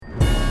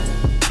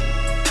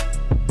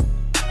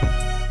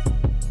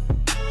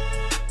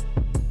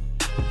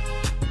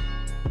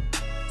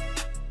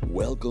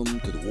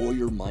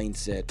Warrior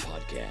Mindset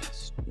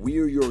Podcast.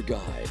 We're your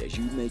guide as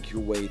you make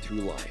your way through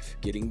life,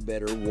 getting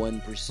better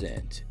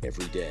 1%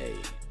 every day.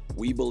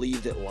 We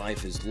believe that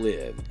life is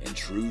lived and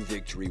true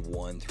victory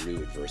won through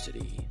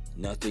adversity.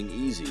 Nothing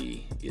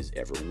easy is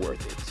ever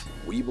worth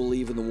it. We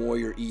believe in the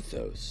warrior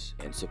ethos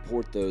and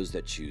support those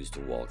that choose to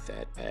walk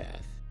that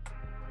path.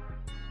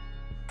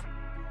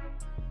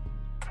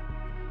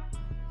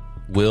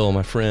 Will,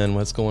 my friend,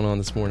 what's going on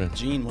this morning?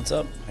 Gene, what's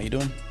up? How you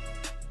doing?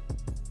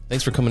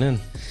 Thanks for coming in.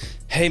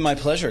 Hey, my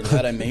pleasure.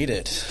 Glad I made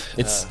it.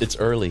 It's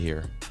early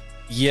here.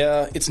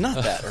 Yeah, it's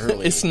not that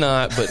early. It's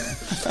not, but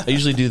I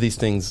usually do these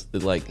things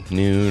at like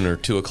noon or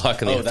 2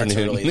 o'clock in the afternoon. That's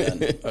early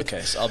then.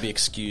 Okay, so I'll be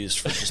excused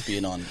for just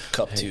being on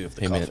cup 2 of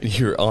the coffee. Man,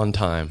 you're on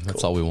time.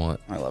 That's all we want.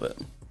 I love it.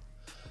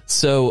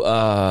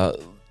 So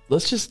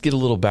let's just get a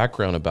little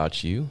background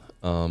about you.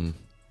 Where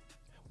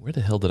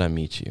the hell did I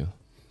meet you?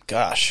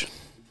 Gosh.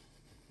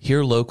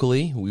 Here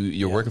locally,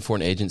 you're working for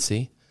an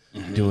agency,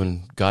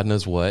 doing God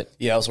knows what.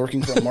 Yeah, I was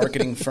working for a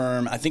marketing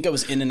firm. I think I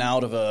was in and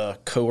out of a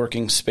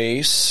co-working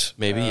space.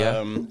 Maybe,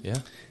 yeah.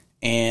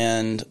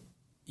 And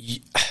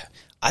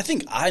I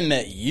think I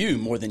met you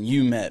more than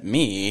you met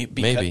me.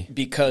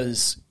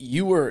 Because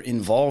you were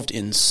involved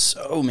in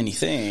so many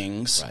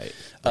things.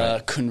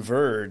 Right.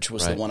 Converge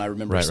was the one I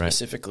remember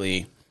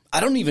specifically. I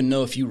don't even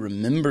know if you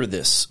remember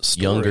this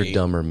story. Younger,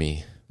 dumber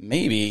me.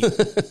 Maybe.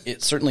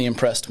 It certainly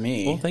impressed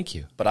me. Well, thank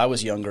you. But I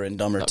was younger and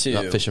dumber, too.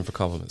 Not fishing for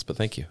compliments, but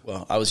thank you.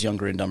 Well, I was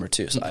younger and dumber,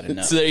 too, so I didn't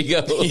know. So there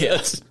you go.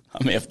 Yes.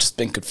 I may have just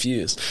been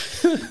confused.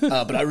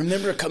 But I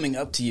remember coming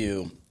up to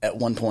you at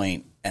one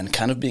point and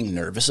kind of being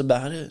nervous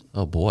about it.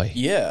 Oh, boy.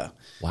 Yeah.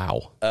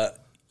 Wow.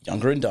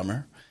 Younger and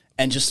dumber.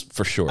 And just...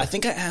 For sure. I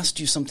think I asked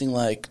you something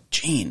like,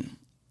 Gene,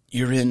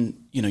 you're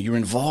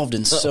involved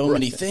in so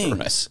many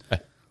things.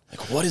 Right.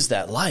 Like, what is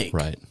that like?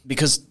 Right.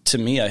 Because to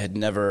me, I had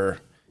never...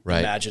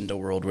 imagined a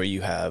world where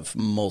you have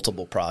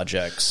multiple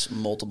projects,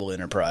 multiple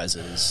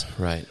enterprises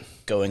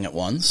going at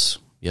once.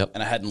 Yep.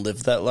 And I hadn't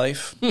lived that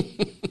life.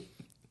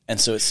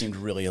 And so it seemed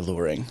really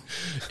alluring.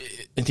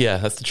 Yeah,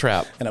 that's the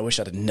trap. And I wish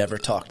I'd have never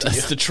talked to you.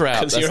 That's the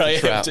trap. Because here I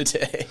am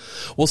today.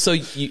 Well, so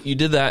you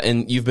did that,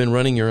 and you've been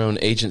running your own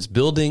agents,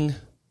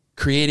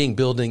 creating,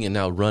 building, and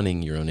now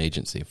running your own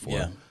agency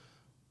for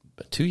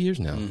about 2 years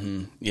now.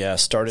 Mm-hmm. Yeah,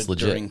 started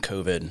during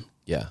COVID.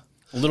 Yeah.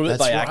 A little bit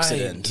by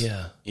accident.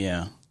 Yeah.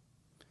 Yeah.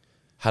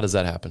 How does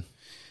that happen?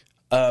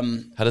 How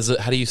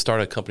do you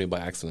start a company by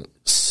accident?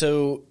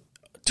 So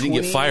you didn't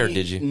get fired,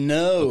 did you?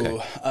 No,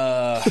 okay.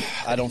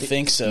 I don't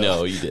think so.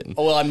 No, you didn't.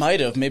 Well, I might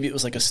have. Maybe it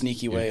was like a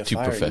sneaky way of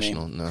firing me. Too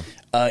professional. No.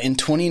 In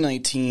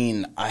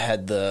 2019, I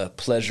had the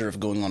pleasure of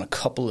going on a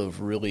couple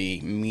of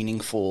really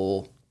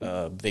meaningful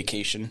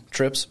vacation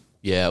trips.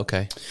 Yeah.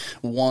 Okay.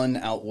 One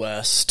out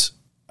west.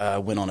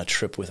 Went on a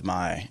trip with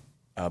my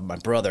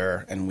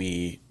brother, and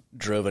we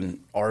drove an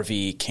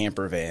RV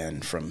camper van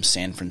from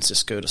San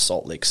Francisco to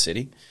Salt Lake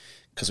City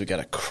because we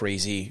got a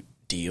crazy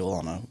deal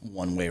on a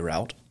one-way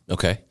route.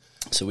 Okay.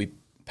 So we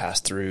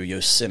passed through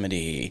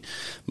Yosemite,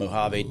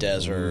 Mojave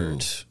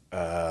Desert,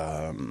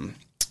 Zion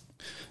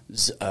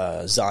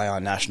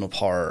National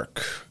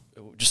Park,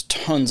 just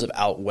tons of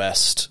out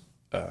west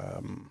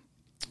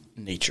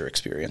nature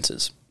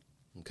experiences.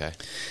 Okay.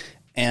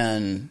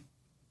 And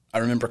I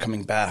remember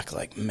coming back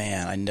like,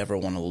 man, I never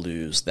want to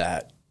lose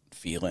that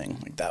feeling.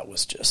 Like that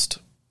was just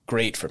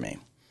great for me.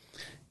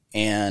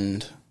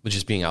 And but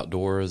just being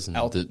outdoors and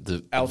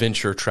the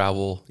adventure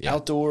travel. Yeah.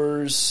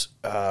 Outdoors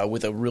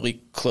with a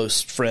really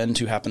close friend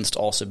who happens to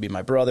also be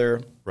my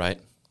brother. Right.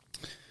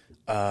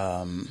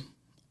 On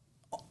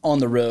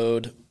the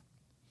road.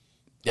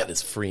 Yeah,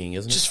 it's freeing,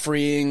 isn't it? Just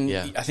freeing.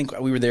 Yeah. I think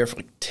we were there for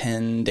like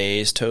 10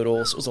 days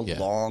total. So it was a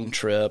long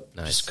trip.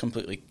 Nice. Just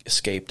completely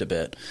escaped a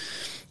bit.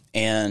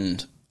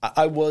 And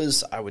I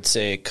would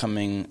say,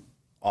 coming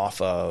off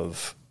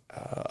of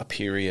a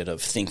period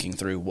of thinking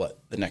through what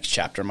the next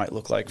chapter might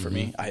look like for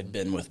me. I had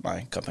been with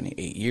my company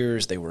 8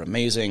 years. They were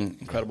amazing,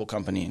 incredible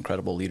company,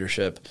 incredible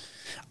leadership.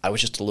 I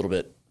was just a little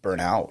bit burnt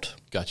out.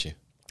 Got you.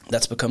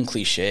 That's become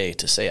cliche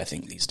to say, I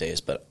think, these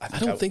days. But I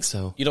don't think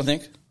so. You don't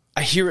think?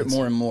 I hear it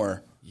more and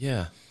more.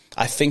 Yeah.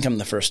 I think I'm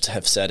the first to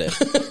have said it.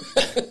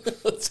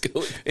 Let's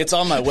go. It's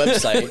on my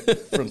website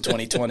from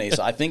 2020,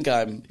 so I think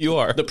You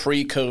are the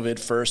pre-COVID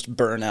first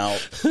burnout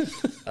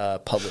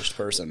published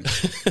person.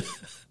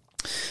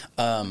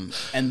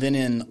 And then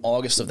in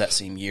August of that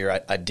same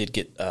year, I did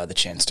get the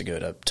chance to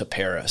go to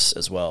Paris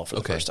as well for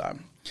the first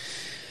time.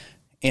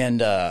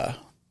 And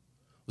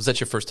was that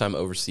your first time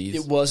overseas?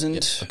 It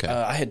wasn't. Yeah. Okay.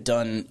 I had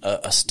done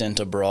a stint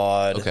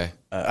abroad. Okay.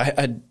 I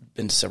had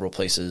been to several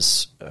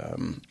places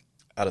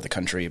out of the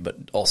country, but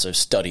also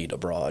studied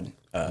abroad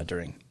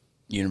during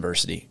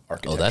university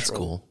architectural that's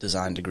cool.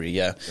 design degree.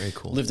 Yeah. Very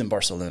cool. Lived in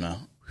Barcelona,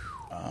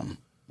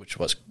 which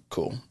was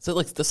cool. So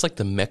that's like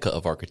the mecca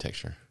of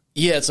architecture.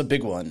 Yeah, it's a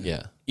big one.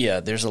 Yeah. Yeah,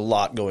 there's a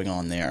lot going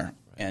on there.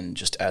 And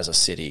just as a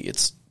city,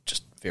 it's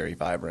just very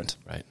vibrant.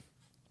 Right.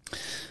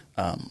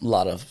 A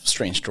lot of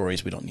strange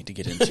stories we don't need to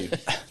get into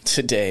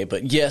today.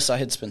 But yes, I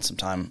had spent some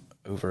time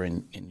over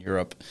in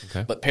Europe.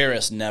 Okay. But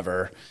Paris,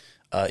 never.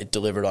 It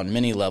delivered on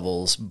many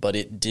levels, but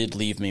it did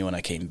leave me when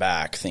I came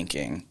back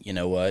thinking, you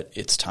know what,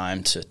 it's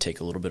time to take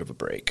a little bit of a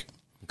break.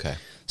 Okay.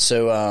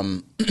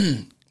 So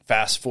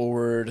fast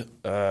forward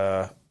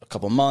a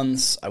couple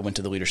months, I went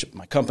to the leadership of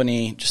my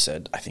company, just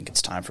said, I think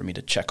it's time for me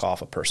to check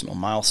off a personal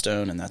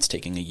milestone, and that's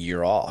taking a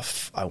year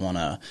off. I want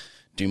to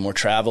do more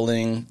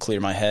traveling, clear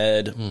my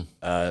head.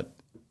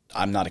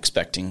 I'm not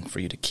expecting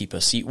for you to keep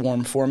a seat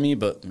warm for me,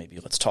 but maybe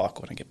let's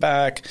talk when I get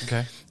back.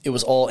 Okay. It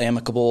was all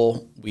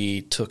amicable.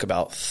 We took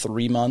about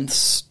 3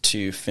 months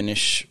to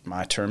finish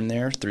my term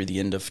there through the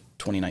end of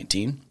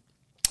 2019.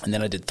 And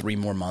then I did 3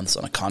 more months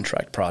on a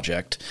contract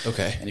project.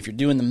 Okay. And if you're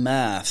doing the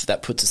math,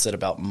 that puts us at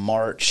about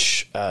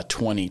March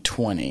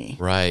 2020.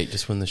 Right.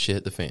 Just when the shit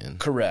hit the fan.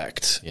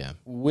 Correct. Yeah.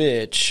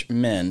 Which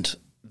meant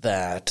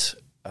that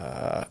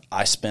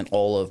I spent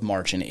all of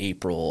March and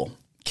April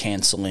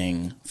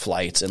canceling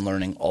flights and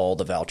learning all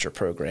the voucher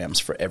programs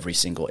for every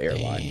single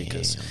airline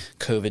because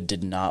COVID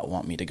did not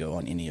want me to go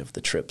on any of the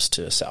trips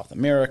to South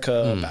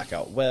America, back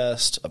out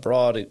west,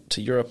 abroad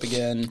to Europe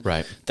again,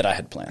 Right. that I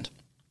had planned.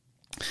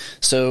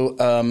 So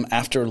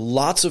after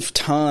lots of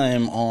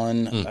time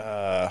on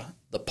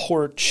the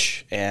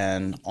porch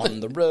and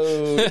on the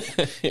road,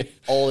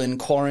 all in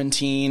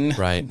quarantine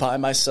Right. by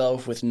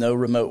myself with no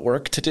remote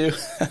work to do,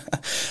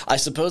 I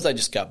suppose I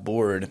just got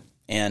bored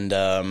and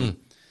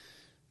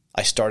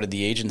I started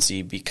the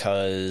agency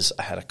because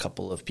I had a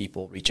couple of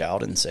people reach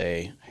out and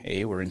say,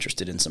 hey, we're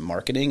interested in some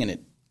marketing.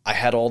 And I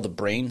had all the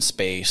brain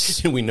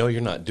space. We know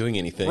you're not doing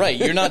anything. Right.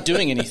 You're not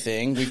doing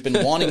anything. We've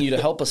been wanting you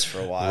to help us for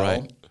a while.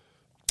 Right.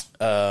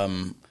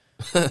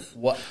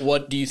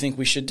 What do you think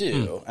we should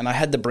do? And I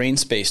had the brain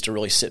space to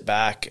really sit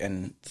back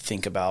and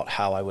think about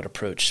how I would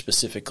approach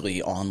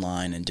specifically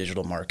online and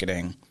digital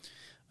marketing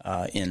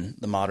in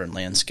the modern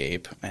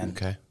landscape. And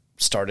Okay.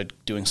 started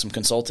doing some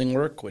consulting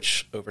work,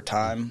 which over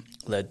time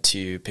led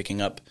to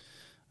picking up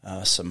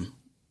some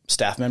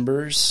staff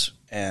members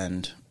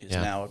and is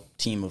now a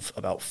team of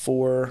about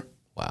 4.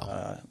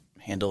 Wow.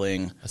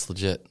 Handling, That's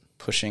legit.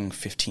 pushing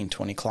 15,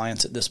 20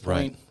 clients at this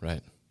point.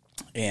 Right.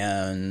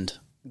 And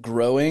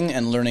growing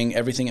and learning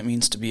everything it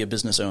means to be a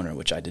business owner,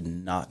 which I did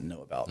not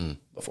know about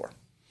before.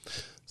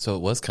 So it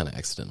was kind of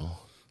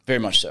accidental. Very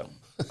much so.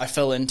 I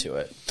fell into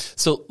it.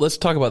 So let's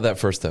talk about that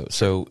first, though.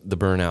 So the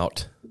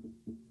burnout.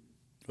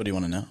 What do you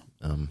want to know?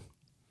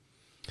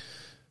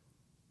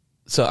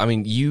 So I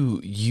mean,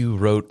 you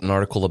wrote an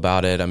article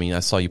about it. I mean, I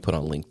saw you put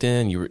on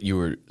LinkedIn.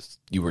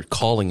 You were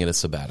calling it a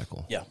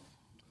sabbatical. Yeah.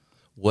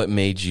 What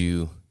made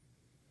you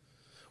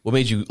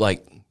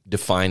like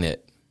define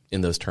it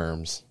in those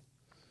terms?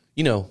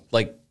 You know,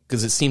 like,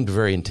 because it seemed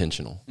very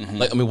intentional.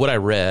 Like, I mean, what I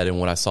read and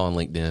what I saw on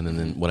LinkedIn, and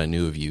then what I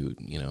knew of you,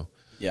 you know.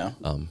 Yeah.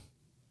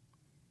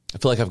 I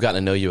feel like I've gotten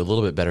to know you a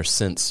little bit better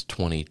since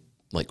late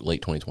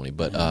 2020,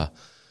 but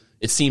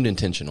it seemed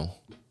intentional.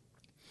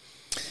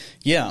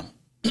 Yeah.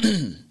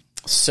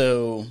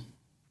 So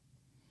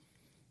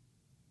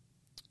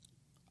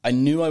I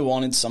knew I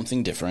wanted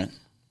something different.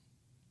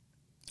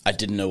 I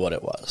didn't know what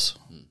it was.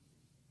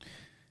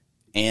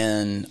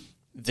 And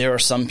there are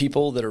some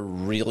people that are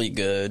really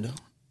good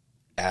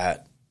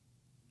at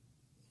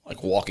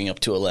like walking up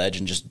to a ledge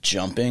and just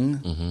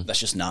jumping. That's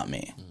just not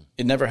me.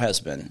 It never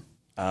has been.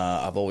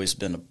 I've always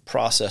been a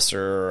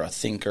processor, a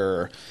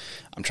thinker.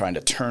 I'm trying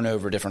to turn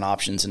over different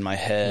options in my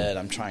head.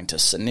 I'm trying to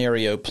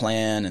scenario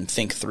plan and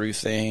think through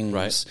things.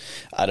 Right.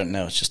 I don't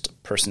know. It's just a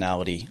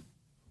personality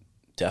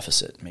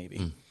deficit,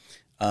 maybe.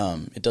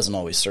 It doesn't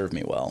always serve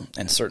me well,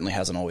 and certainly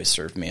hasn't always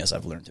served me as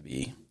I've learned to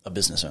be a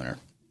business owner.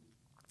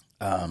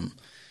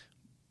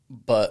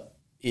 But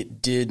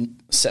it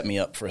did set me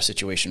up for a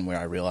situation where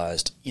I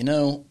realized, you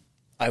know,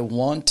 I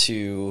want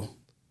to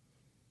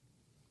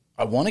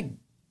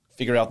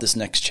figure out this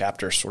next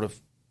chapter sort of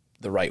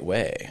the right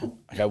way.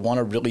 Like, I want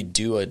to really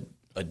do a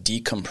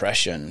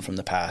decompression from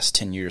the past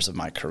 10 years of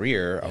my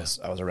career. I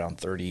was around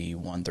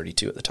 31,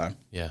 32 at the time.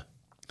 Yeah.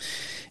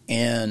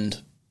 And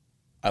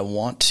I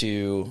want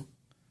to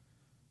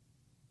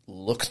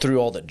look through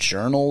all the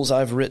journals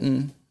I've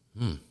written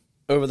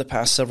over the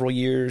past several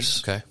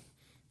years. Okay.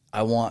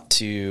 I want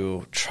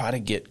to try to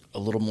get a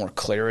little more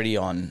clarity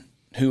on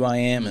who I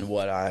am and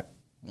what I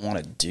want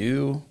to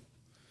do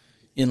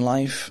in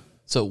life.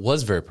 So it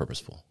was very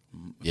purposeful.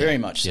 Very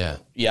much so. Yeah.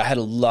 Yeah, I had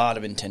a lot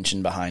of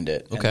intention behind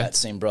it. And Okay. that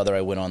same brother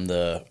I went on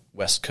the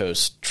West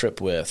Coast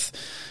trip with,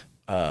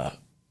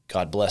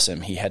 God bless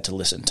him, he had to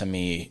listen to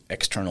me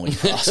externally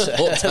process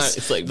whole time.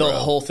 It's like, the bro.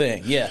 whole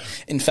thing. Yeah.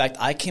 In fact,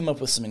 I came up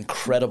with some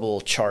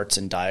incredible charts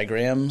and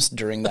diagrams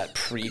during that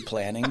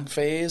pre-planning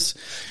phase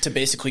to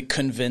basically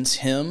convince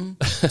him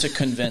to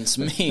convince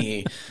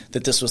me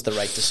that this was the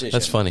right decision.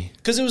 That's funny.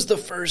 Because it was the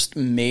first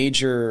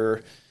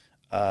major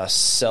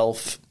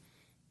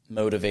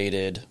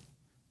self-motivated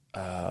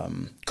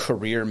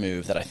career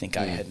move that I think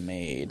I had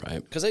made.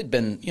 Right. Because I'd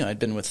been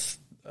with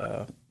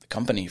the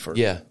company for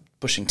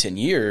pushing 10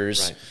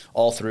 years, Right.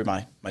 all through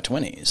my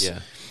 20s.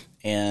 Yeah.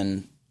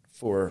 And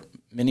for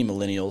many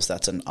millennials,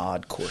 that's an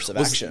odd course of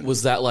action.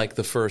 Was that like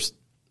the first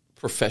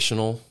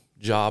professional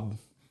job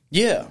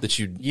Yeah. that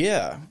you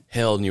Yeah.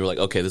 held, and you were like,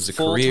 okay, this is a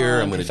Full-time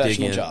career. I'm going to dig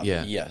professional in. job.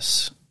 Yeah.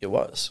 Yes, it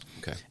was.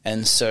 Okay.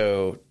 And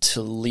so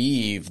to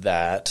leave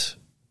that,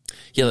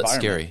 Yeah, that's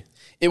environment. scary.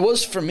 It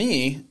was for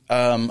me.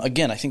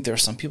 Again, I think there are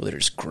some people that are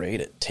just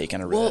great at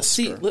taking a risk. Well,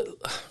 see, or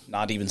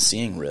not even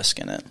seeing risk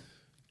in it.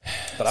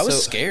 But I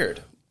was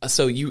scared.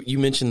 So you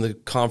mentioned the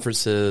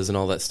conferences and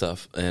all that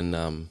stuff,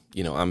 and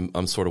you know,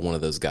 I'm sort of one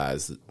of those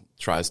guys that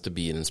tries to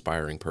be an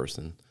inspiring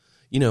person.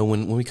 You know,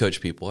 when we coach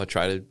people, I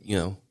try to, you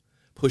know,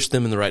 push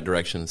them in the right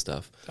direction and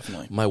stuff.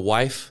 Definitely. My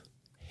wife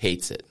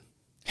hates it.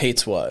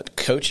 Hates what?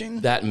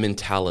 Coaching? That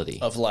mentality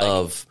Of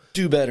like,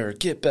 do better,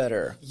 get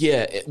better.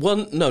 yeah,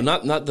 well, no,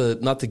 not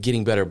the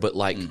getting better, but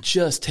like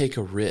just take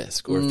a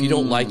risk, or if you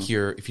don't like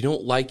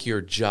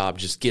your job,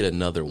 just get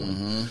another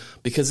one,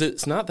 because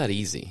it's not that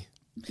easy.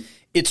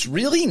 It's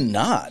really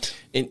not.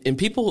 And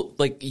people,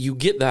 like, you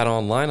get that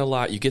online a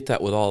lot. You get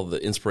that with all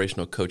the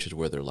inspirational coaches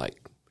where they're like,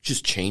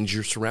 just change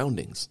your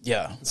surroundings.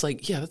 Yeah. It's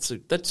like, yeah,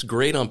 that's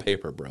great on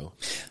paper, bro.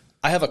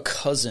 I have a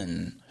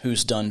cousin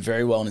who's done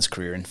very well in his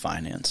career in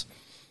finance,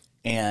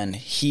 and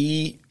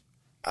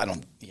I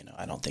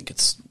don't think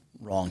it's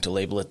wrong to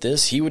label it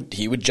this. He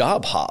would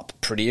job hop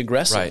pretty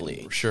aggressively.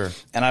 Right, sure.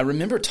 And I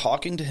remember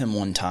talking to him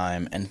one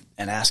time and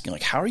asking,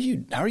 like, how are you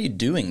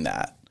doing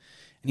that?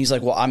 And he's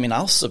like, well, I mean,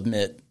 I'll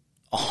submit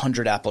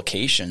 100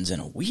 applications in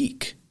a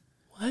week.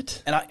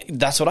 What? And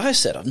that's what I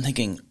said. I'm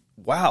thinking,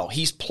 wow,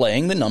 he's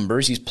playing the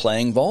numbers, he's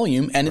playing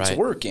volume, and it's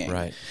working.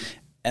 Right.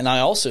 And I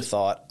also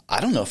thought,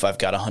 I don't know if I've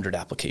got 100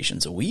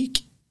 applications a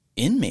week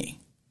in me.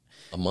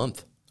 A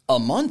month. A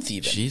month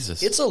even.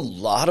 Jesus. It's a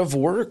lot of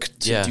work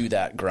to Yeah. do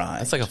that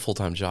grind. That's like a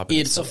full-time job.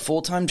 It's a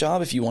full-time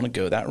job if you want to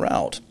go that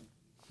route.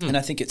 And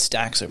I think it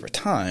stacks over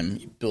time.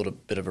 You build a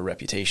bit of a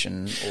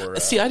reputation. Or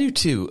See, I do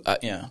too.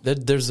 Yeah.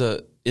 There's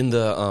in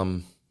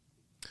the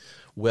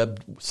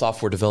web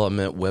software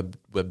development,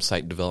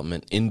 website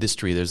development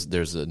industry.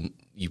 There's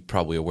you're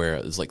probably aware,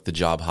 it's like the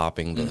job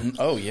hopping.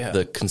 Oh yeah.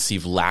 The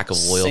conceived lack of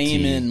loyalty.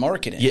 Same in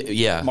marketing.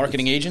 Yeah.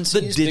 Marketing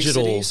agencies. The big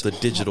cities.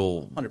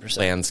 digital 100%.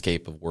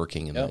 landscape of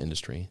working in the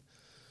industry.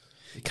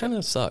 It kind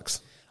of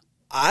sucks.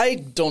 I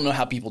don't know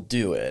how people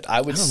do it.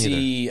 I would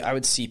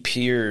don't see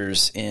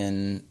peers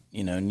in,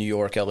 you know, New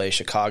York, LA,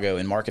 Chicago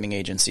in marketing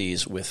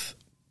agencies with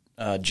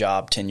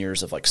job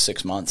tenures of like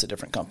 6 months at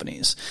different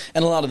companies.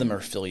 And a lot of them are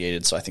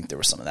affiliated, so I think there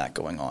was some of that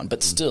going on.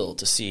 But still,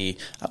 to see,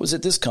 I was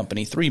at this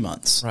company 3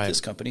 months, Right. this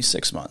company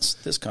 6 months,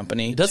 this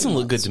company It doesn't 2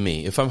 look good months. to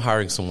me. If I'm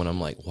hiring someone,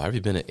 I'm like, why have you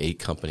been at 8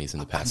 companies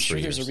in the past I'm sure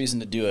 3 there's years? a reason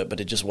to do it, but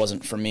it just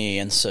wasn't for me.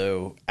 And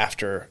so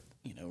after,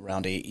 you know,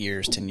 around 8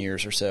 years, 10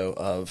 years or so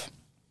of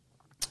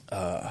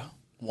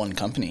one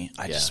company,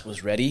 I just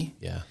was ready.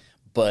 Yeah.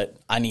 But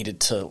I needed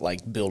to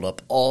like build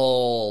up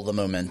all the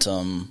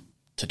momentum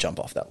to jump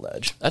off that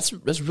ledge. That's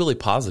really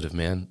positive,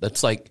 man.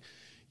 That's like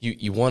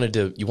you wanted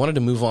to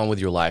move on with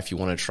your life. You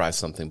wanted to try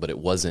something, but it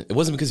wasn't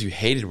because you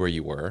hated where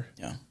you were.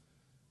 Yeah.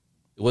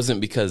 It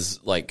wasn't because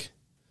like,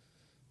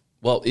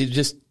 well, it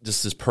just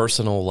this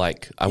personal,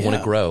 like, I want to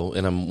Yeah. grow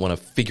and I want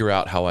to figure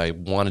out how I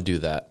want to do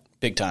that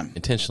Big time.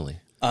 intentionally.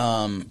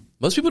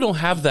 Most people don't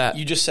have that.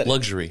 You just said it.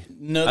 luxury.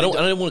 No, I they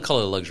don't want to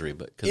call it a luxury,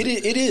 but It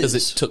is. because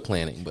it took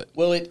planning. But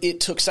Well, it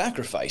took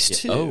sacrifice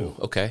too. oh,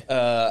 okay,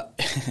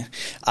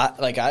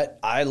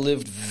 I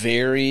lived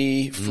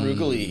very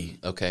frugally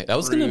okay. I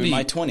was through gonna be. my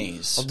I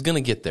 20s. was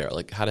gonna get there.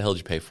 Like, how the hell did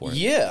you pay for it?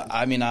 Yeah,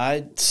 I mean,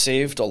 I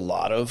saved a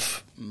lot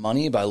of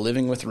money by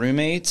living with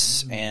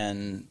roommates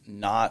and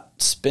not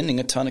spending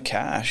a ton of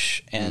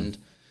cash and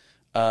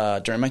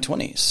during my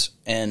 20s.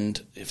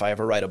 And if I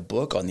ever write a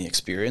book on the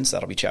experience,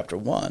 that'll be chapter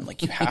 1.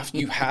 Like, you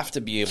have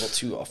to be able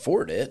to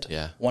afford it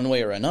Yeah. one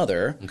way or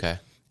another. Okay.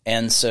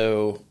 And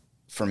so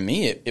for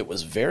me, it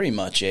was very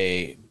much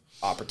a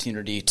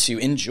opportunity to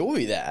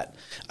enjoy that.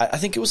 I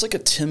think it was like a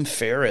Tim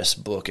Ferriss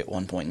book at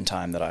one point in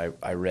time that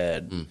I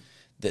read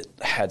that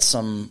had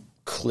some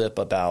clip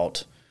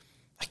about,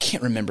 I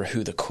can't remember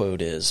who the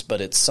quote is,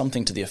 but it's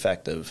something to the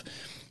effect of,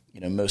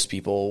 you know, most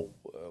people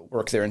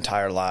work their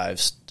entire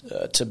lives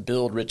to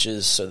build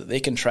riches so that they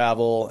can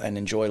travel and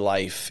enjoy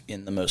life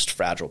in the most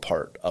fragile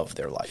part of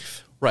their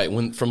life. Right,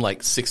 from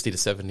like 60 to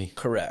 70.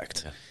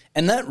 Correct.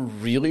 And that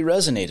really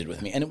resonated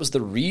with me. And it was the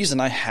reason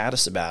I had a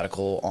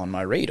sabbatical on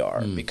my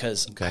radar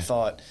because I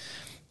thought,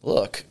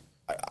 look,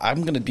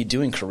 I'm going to be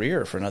doing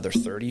career for another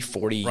 30,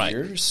 40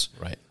 years.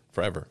 Right,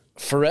 forever.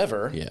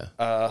 Forever.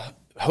 Yeah.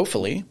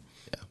 Hopefully.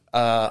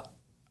 Yeah.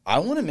 I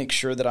want to make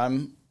sure that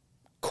I'm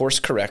course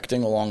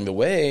correcting along the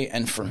way.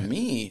 And for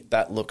me,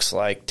 that looks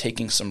like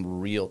taking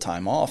some real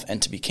time off.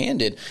 And to be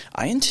candid,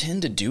 I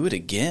intend to do it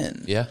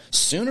again. Yeah.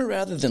 Sooner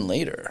rather than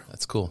later.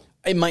 That's cool.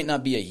 It might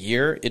not be a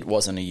year. It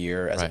wasn't a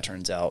year, as Right. it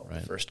turns out.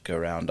 Right. First go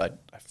round, I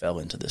fell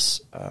into this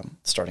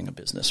starting a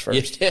business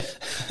first. Yeah.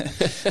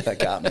 That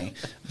got me.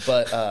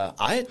 But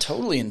I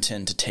totally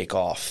intend to take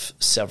off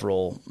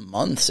several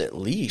months at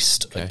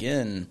least,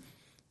 again,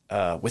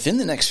 within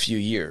the next few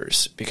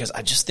years, because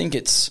I just think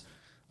it's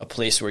a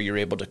place where you're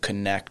able to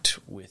connect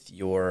with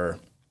your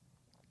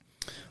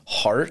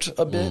heart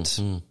a bit,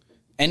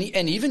 and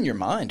even your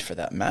mind for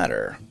that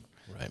matter.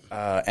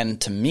 Right.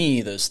 And to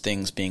me, those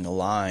things being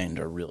aligned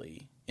are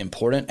really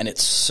important, and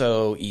it's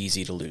so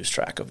easy to lose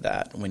track of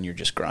that when you're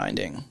just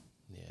grinding.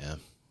 Yeah,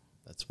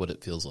 that's what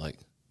it feels like.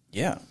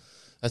 Yeah.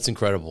 That's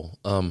incredible.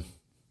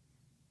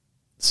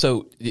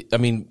 So, I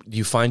mean, do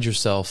you find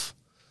yourself,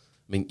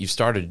 I mean, you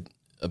started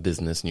a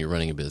business and you're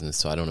running a business,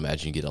 so I don't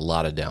imagine you get a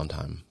lot of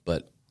downtime,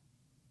 but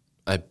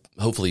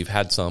hopefully you've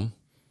had some.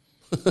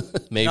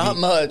 Maybe Not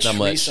much. Not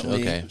much.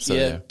 Recently. Okay. So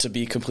yeah, to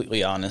be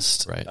completely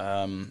honest, Right.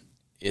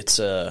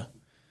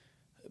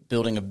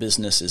 Building a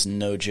business is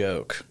no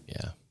joke.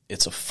 Yeah.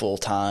 It's a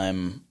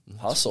full-time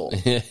hustle.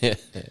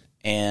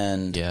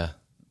 And, Yeah.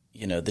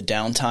 you know, the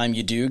downtime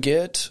you do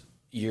get,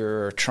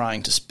 you're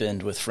trying to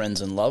spend with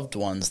friends and loved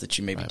ones that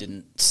you maybe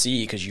didn't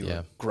see because you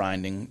were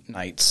grinding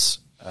nights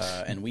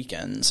and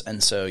weekends.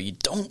 And so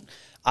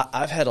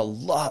I've had a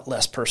lot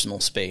less personal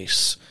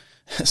space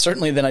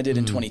certainly than I did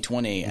in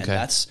 2020. And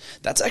that's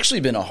actually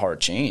been a hard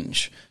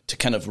change to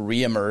kind of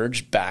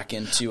reemerge back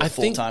into a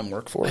full-time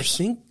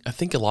workforce. I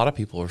think a lot of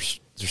people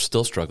they're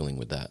still struggling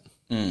with that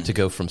to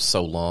go from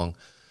so long.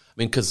 I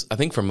mean, because I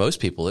think for most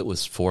people it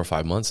was 4 or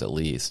 5 months at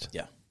least.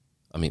 Yeah.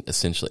 I mean,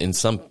 essentially, and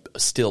some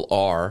still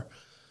are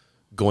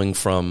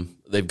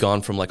they've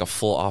gone from like a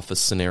full office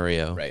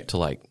scenario to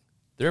like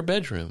their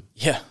bedroom.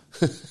 Yeah.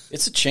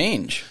 It's a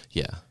change.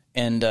 Yeah.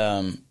 And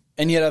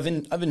yet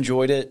I've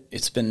enjoyed it.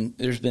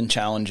 There's been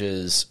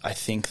challenges. I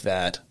think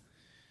that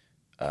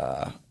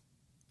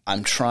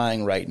I'm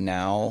trying right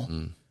now,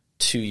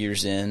 2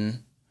 years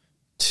in,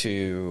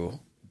 to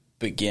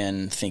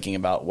begin thinking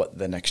about what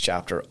the next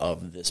chapter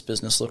of this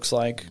business looks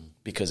like,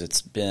 because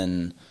it's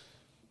been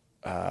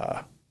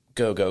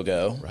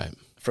go Right.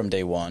 from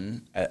day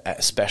one,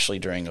 especially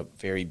during a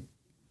very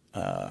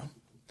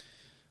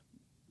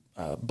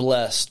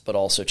blessed but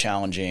also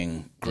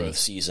challenging growth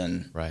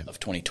season of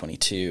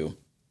 2022.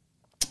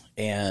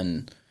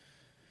 And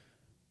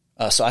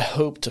so I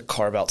hope to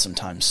carve out some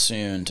time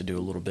soon to do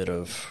a little bit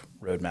of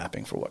road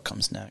mapping for what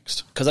comes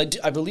next. Because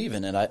I believe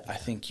in it. I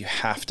think you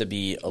have to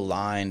be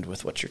aligned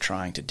with what you're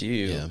trying to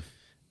do.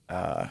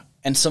 Yeah.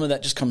 And some of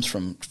that just comes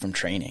from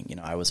training. You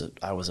know, I was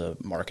a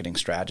marketing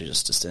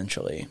strategist,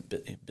 essentially,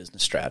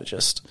 business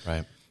strategist,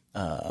 Right.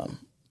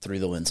 Through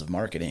the lens of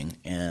marketing.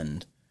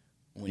 And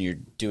when you're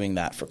doing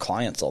that for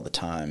clients all the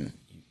time,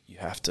 you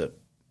have to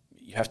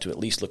at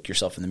least look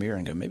yourself in the mirror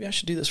and go, maybe I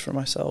should do this for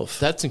myself.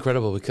 That's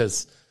incredible,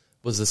 because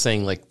was the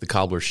saying like the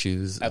cobbler's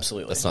shoes?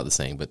 Absolutely. That's not the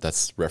saying, but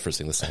that's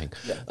referencing the saying.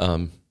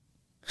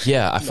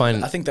 Yeah. I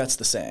think that's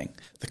the saying.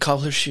 The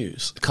cobbler's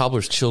shoes.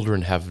 cobbler's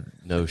children have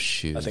no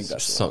shoes. I think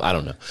that's the I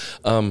don't know.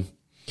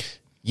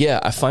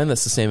 I find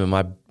that's the same in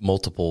my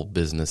multiple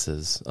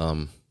businesses.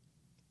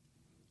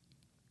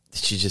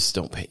 That you just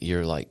don't pay.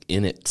 You're like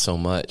in it so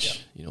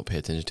much, you don't pay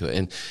attention to it.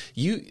 And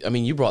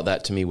you brought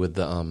that to me with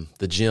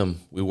the gym.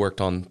 We worked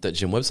on that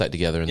gym website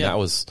together, and that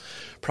was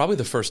probably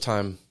the first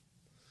time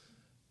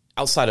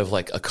outside of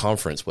like a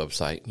conference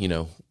website, you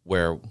know,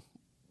 where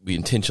we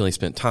intentionally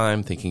spent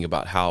time thinking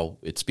about how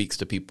it speaks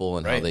to people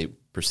and how they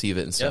perceive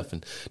it and stuff.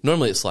 And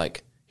normally it's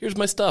like, here's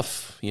my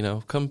stuff, you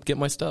know, come get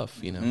my stuff,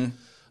 you know.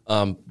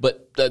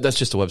 But that's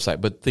just a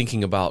website. But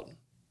thinking about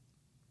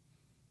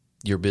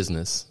your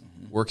business,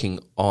 working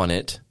on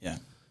it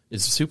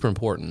is super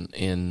important.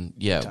 And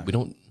we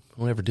don't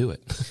ever do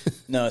it.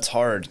 No, it's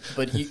hard,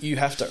 but you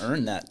have to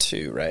earn that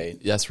too,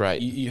 right? That's right.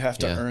 You have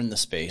to earn the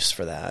space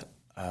for that.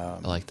 I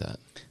like that.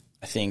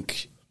 I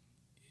think,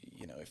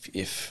 you know,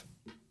 if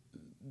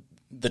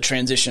the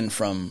transition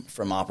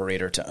from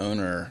operator to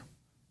owner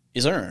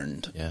is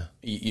earned,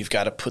 you've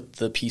got to put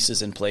the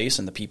pieces in place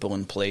and the people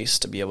in place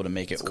to be able to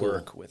make it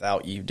work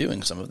without you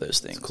doing some of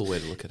those things. It's a cool way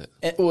to look at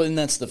it. And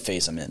that's the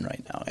phase I'm in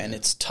right now. And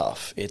it's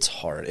tough. It's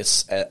hard.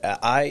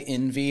 I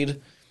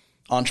envied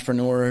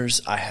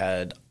entrepreneurs. I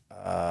had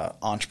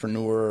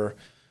entrepreneur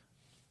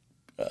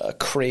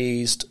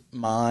crazed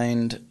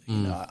mind. You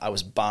know, I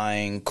was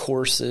buying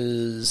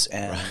courses,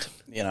 and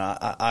you know,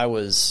 I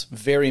was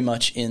very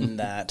much in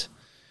that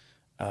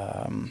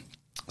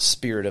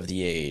spirit of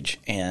the age.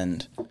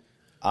 And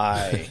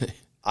I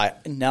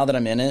now that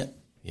I'm in it,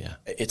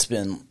 it's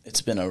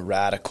been a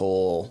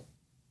radical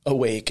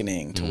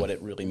awakening to what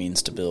it really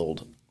means to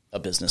build a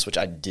business, which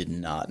I did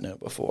not know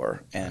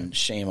before. And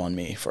shame on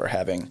me for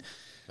having.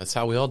 That's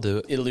how we all do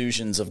it.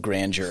 Illusions of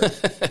grandeur.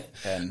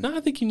 And no,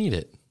 I think you need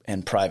it.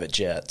 And private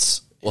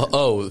jets.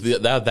 Well,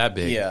 that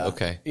big. Yeah.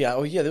 Okay. Yeah.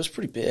 Oh, yeah. That was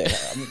pretty big.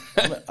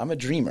 I'm a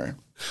dreamer.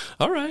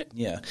 All right.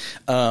 Yeah.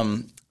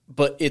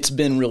 But it's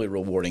been really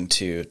rewarding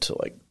too to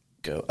like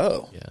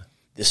go,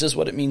 this is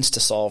what it means to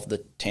solve the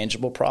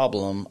tangible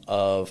problem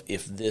of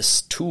if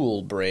this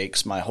tool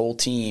breaks, my whole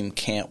team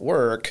can't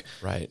work.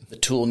 Right. The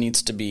tool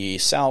needs to be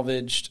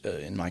salvaged.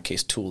 In my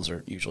case, tools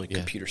are usually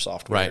computer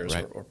softwares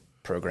or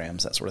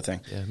programs, that sort of thing.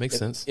 Yeah, it makes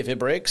sense. If it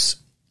breaks,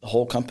 the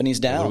whole company's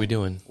down. What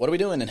are we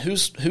doing? And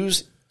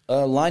who's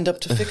lined up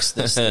to fix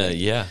this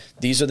thing?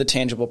 These are the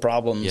tangible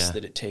problems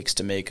that it takes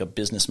to make a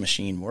business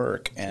machine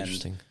work.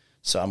 And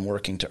so I'm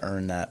working to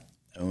earn that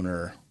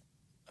owner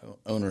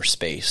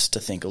space to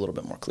think a little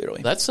bit more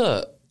clearly. That's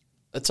a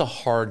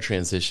hard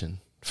transition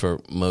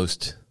for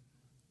most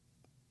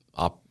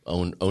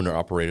owner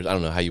operators. I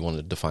don't know how you want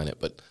to define it,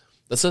 but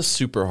that's a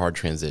super hard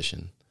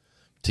transition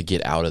to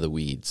get out of the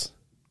weeds.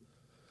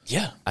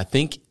 Yeah. I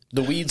think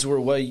The weeds were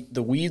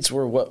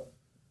what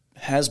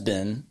has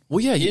been. Well,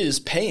 yeah, is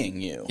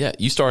paying you. yeah,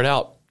 you start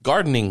out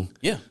gardening.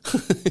 Yeah.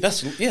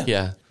 That's yeah.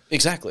 Yeah.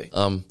 Exactly.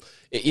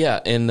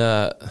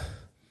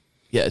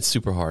 It's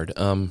super hard.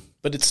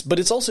 But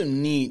it's also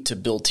neat to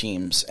build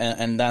teams,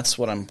 and that's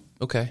what I'm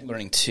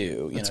learning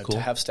too. You know, cool. to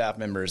have staff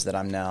members that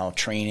I'm now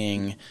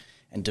training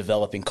and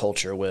developing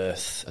culture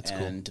with,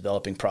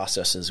 developing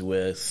processes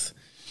with,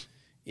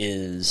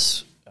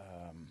 is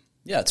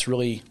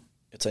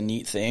it's a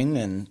neat thing,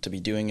 and to be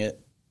doing it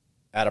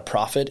at a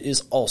profit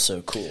is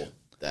also cool.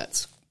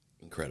 That's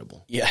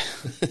incredible. Yeah,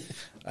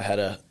 I had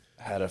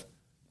a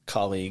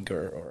colleague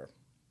or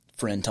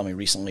friend tell me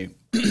recently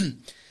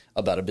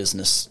about a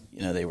business.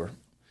 You know, they were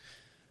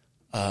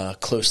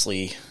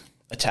closely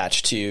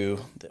attached to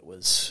that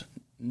was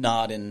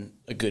not in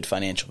a good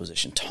financial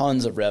position.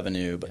 Tons of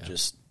revenue, but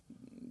just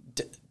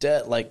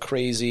debt like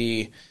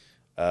crazy.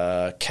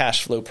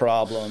 Cash flow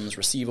problems,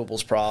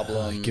 receivables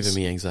problems. Giving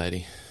me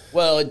anxiety.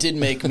 Well, it did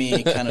make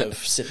me kind of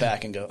sit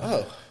back and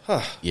go,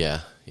 Yeah.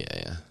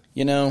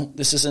 You know,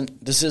 this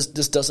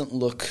doesn't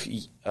look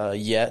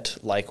yet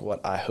like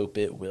what I hope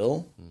it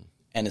will,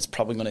 and it's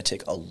probably going to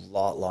take a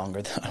lot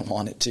longer than I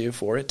want it to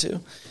for it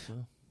to.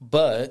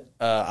 But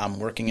I'm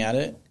working at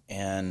it,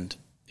 and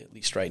at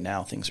least right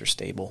now things are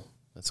stable.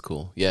 That's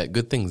cool. Yeah,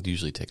 good things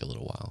usually take a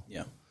little while.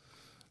 Yeah.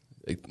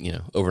 You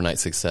know, overnight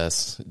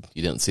success,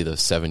 you don't see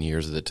those 7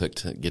 years that it took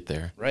to get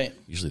there. Right.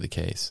 Usually the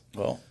case.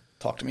 Well,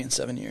 talk to me in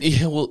 7 years.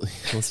 Yeah, well,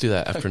 let's do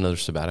that after another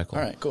sabbatical.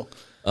 All right, cool.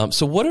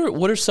 So what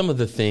are some of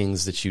the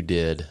things that you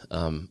did?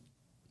 So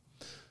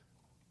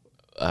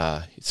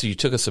you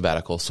took a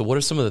sabbatical. So what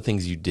are some of the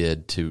things you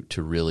did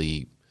to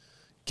really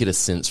get a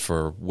sense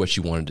for what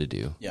you wanted to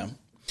do? Yeah.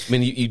 I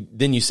mean,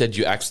 then you said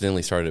you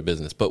accidentally started a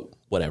business, but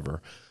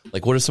whatever.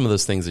 Like, what are some of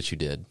those things that you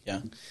did?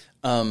 Yeah.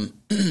 I'm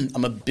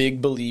a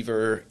big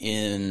believer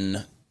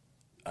in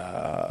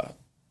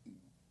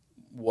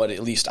what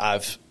at least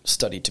I've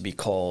studied to be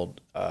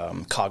called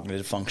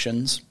cognitive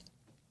functions,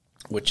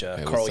 which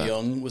Carl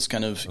Jung was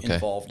kind of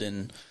involved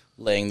in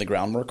laying the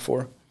groundwork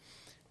for.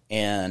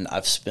 And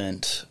I've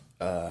spent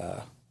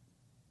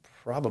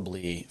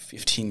probably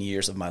 15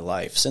 years of my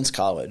life since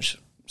college,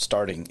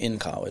 starting in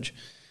college,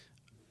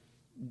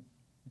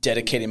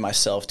 dedicating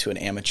myself to an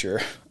amateur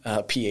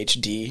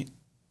PhD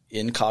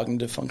in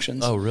cognitive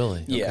functions. Oh,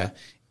 really? Yeah. Okay.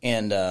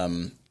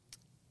 And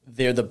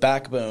they're the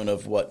backbone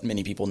of what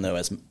many people know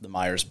as the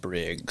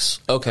Myers-Briggs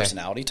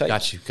personality type.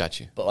 Got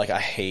you. But like, I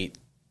hate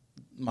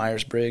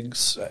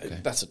Myers-Briggs.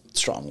 That's a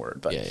strong word,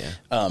 but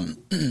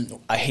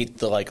I hate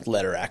the like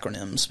letter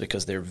acronyms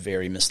because they're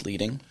very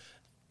misleading.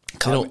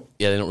 They don't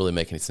really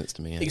make any sense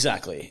to me.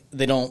 Exactly.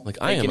 They don't like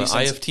I am an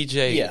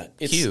IFTJ. Yeah,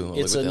 Q.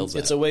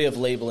 It's a way of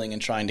labeling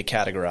and trying to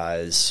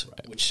categorize,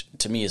 which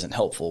to me isn't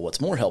helpful.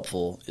 What's more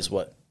helpful is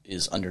what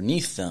is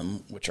underneath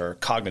them, which are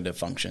cognitive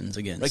functions.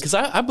 Again, because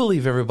I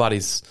believe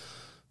everybody's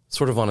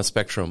sort of on a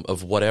spectrum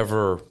of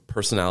whatever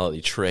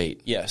personality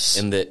trait. Yes,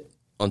 and that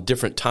on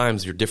different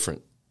times you're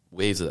different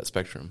waves of that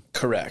spectrum.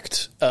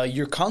 Correct.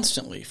 You're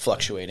constantly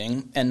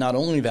fluctuating, and not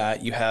only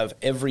that, you have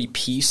every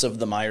piece of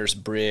the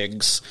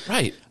Myers-Briggs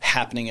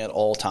happening at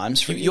all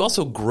times for you. You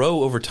also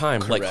grow over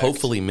time, Correct. like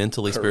hopefully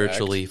mentally, Correct.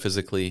 spiritually,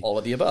 physically. All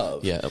of the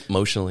above. Yeah,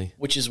 emotionally.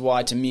 Which is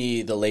why, to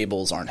me, the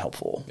labels aren't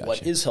helpful. Gotcha.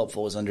 What is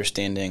helpful is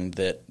understanding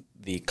that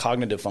the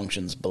cognitive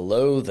functions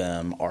below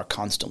them are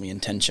constantly in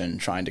tension,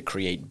 trying to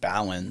create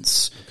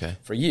balance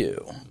for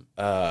you.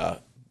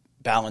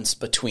 Balance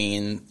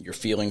between your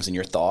feelings and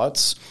your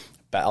thoughts,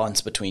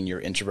 balance between your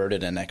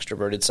introverted and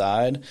extroverted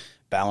side,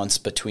 balance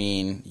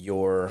between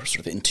your sort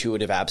of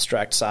intuitive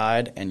abstract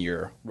side and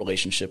your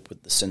relationship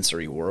with the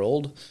sensory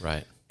world.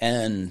 Right.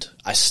 And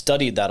I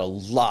studied that a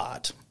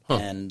lot.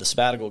 And the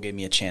sabbatical gave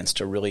me a chance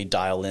to really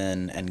dial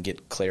in and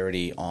get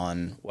clarity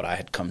on what I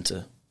had come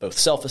to both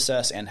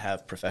self-assess and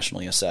have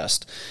professionally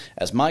assessed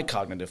as my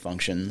cognitive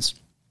functions,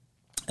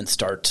 and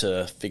start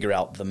to figure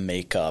out the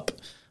makeup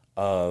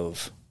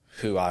of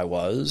who I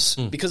was,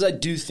 because I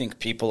do think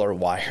people are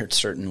wired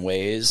certain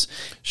ways,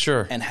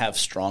 and have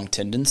strong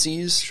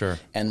tendencies,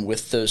 and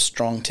with those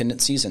strong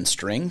tendencies and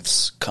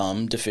strengths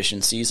come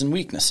deficiencies and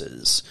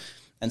weaknesses.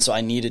 And so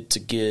I needed to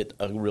get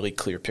a really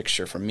clear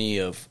picture for me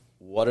of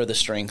what are the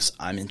strengths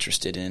I'm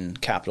interested in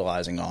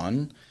capitalizing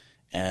on,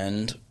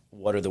 and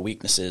what are the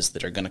weaknesses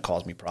that are going to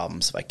cause me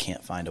problems if I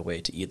can't find a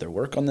way to either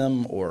work on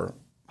them or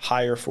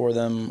hire for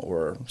them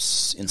or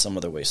in some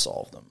other way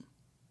solve them.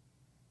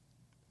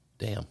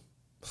 Damn.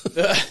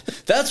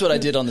 That's what I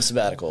did on the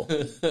sabbatical.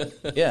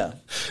 Yeah.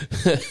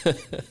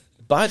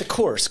 Buy the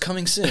course,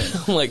 coming soon.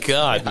 Oh my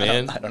God,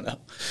 man. I don't know.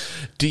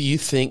 Do you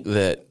think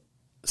that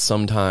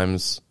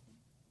sometimes,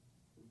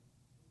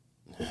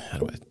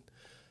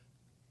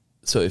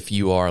 so if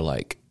you are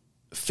like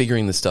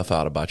figuring this stuff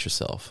out about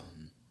yourself,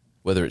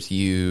 whether it's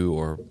you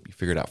or you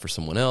figure it out for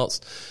someone else,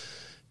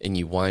 and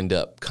you wind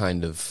up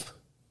kind of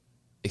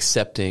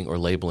accepting or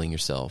labeling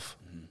yourself,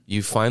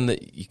 You find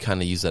that you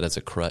kind of use that as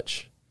a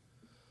crutch.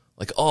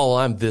 Like, oh,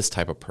 I'm this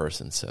type of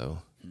person, so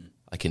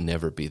I can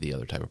never be the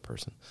other type of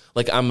person.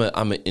 Like, I'm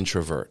an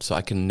introvert, so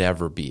I can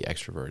never be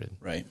extroverted.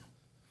 Right.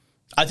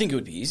 I think it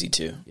would be easy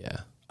to. Yeah.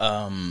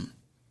 How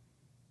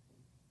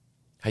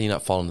do you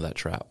not fall into that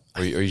trap?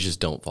 Or you just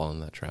don't fall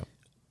into that trap?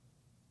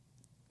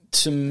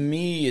 To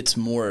me, it's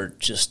more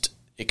just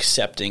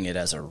accepting it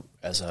as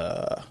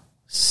a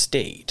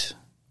state,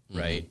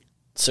 right?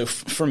 So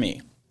for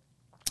me,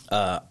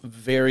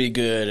 very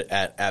good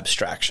at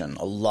abstraction.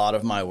 A lot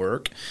of my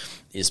work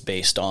is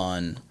based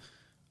on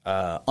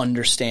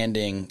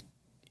understanding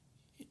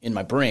in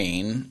my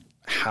brain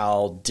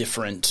how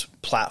different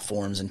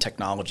platforms and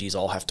technologies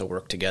all have to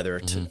work together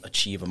to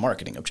achieve a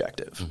marketing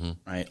objective,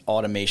 right?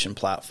 Automation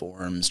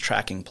platforms,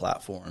 tracking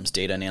platforms,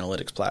 data and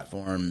analytics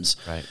platforms,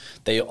 right.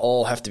 They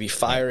all have to be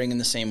firing in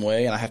the same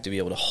way, and I have to be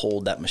able to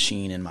hold that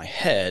machine in my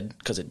head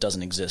because it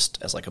doesn't exist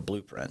as like a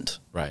blueprint.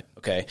 Right.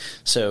 Okay.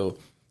 So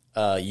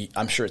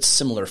I'm sure it's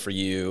similar for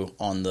you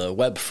on the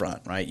web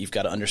front, right? You've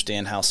got to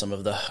understand how some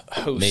of the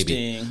hosting.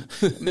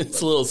 Maybe.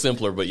 It's a little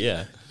simpler, but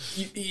yeah.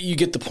 You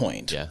get the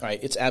point, right?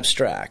 It's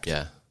abstract.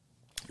 Yeah.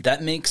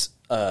 That makes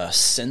the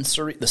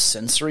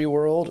sensory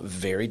world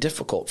very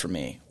difficult for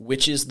me,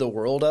 which is the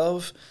world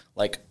of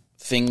like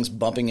things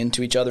bumping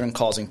into each other and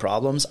causing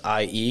problems,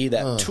 i.e.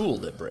 that tool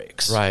that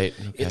breaks. Right.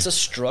 Okay. It's a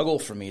struggle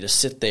for me to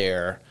sit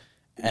there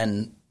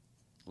and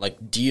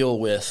like deal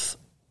with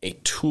a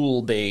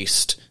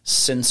tool-based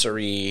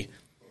sensory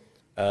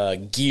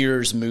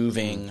gears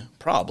moving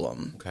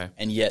problem. Okay.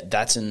 And yet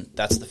that's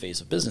the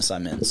phase of business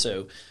I'm in.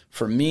 So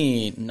for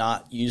me,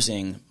 not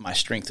using my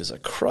strength as a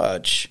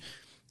crutch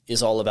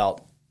is all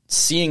about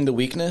seeing the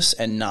weakness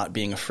and not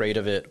being afraid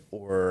of it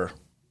or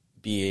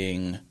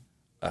being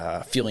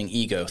feeling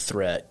ego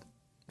threat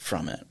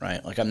from it,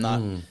 right? Like I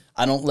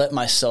don't let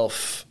my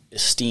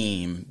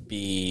self-esteem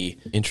be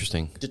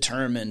interesting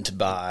determined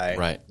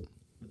by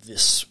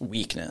this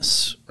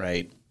weakness,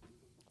 right?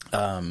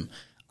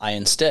 I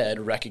instead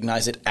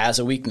recognize it as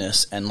a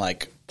weakness and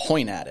like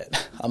point at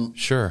it.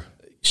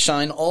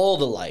 Shine all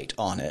the light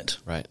on it.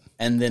 Right.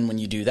 And then when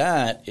you do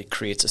that, it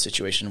creates a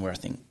situation where I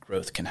think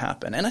growth can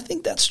happen. And I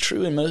think that's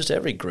true in most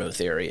every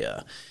growth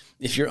area.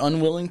 If you're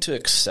unwilling to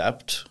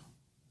accept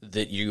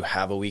that you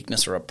have a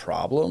weakness or a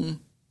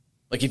problem,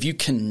 like if you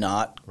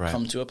cannot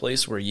come to a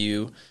place where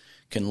you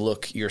can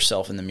look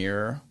yourself in the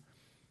mirror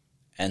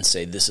and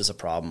say this is a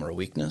problem or a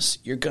weakness,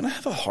 you're going to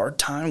have a hard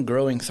time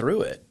growing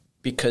through it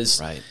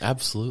because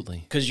absolutely,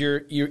 because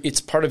you're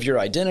it's part of your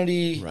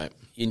identity, right?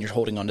 And you're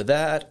holding on to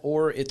that,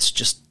 or it's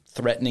just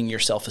threatening your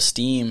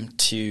self-esteem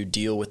to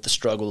deal with the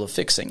struggle of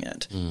fixing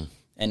it.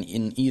 And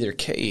in either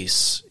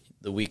case,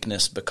 the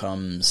weakness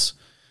becomes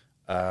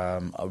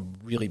a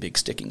really big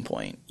sticking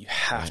point. You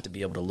have to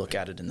be able to look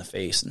at it in the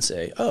face and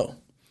say, "Oh,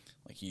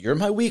 like you're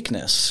my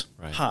weakness.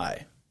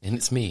 Hi, and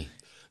it's me.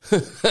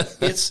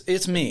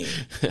 it's me.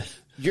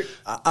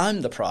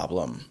 I'm the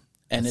problem,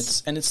 and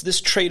it's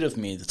this trait of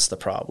me that's the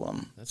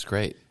problem." That's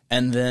great.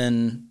 And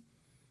then,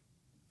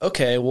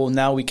 okay, well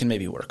now we can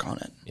maybe work on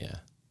it. Yeah.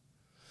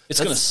 It's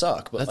going to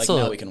suck, but like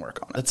now we can work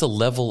on it. That's a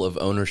level of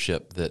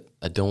ownership that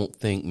I don't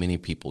think many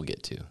people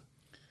get to.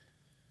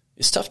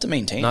 It's tough to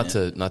maintain. Not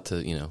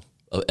to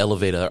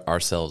elevate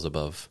ourselves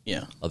above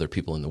other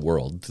people in the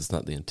world. That's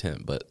not the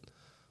intent, but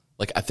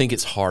like I think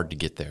it's hard to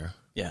get there.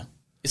 Yeah,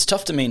 it's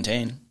tough to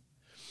maintain.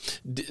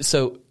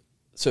 So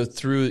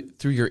through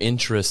your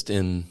interest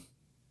in,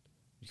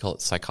 you call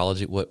it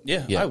psychology? What?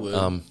 Yeah, I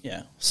would.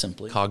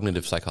 Simply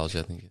cognitive psychology.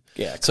 I think.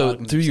 Yeah. So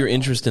through your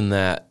interest in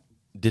that,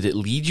 did it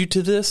lead you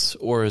to this,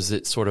 or is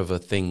it sort of a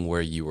thing where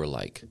you were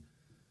like,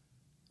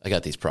 I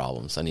got these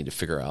problems. I need to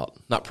figure out,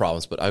 not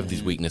problems, but I have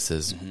these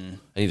weaknesses.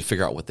 I need to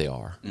figure out what they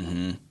are. I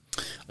mean,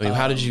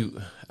 how did you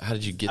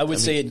get? I would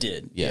say it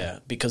did. Yeah.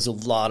 Because a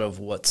lot of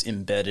what's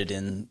embedded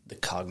in the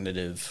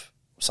cognitive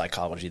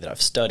psychology that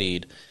I've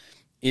studied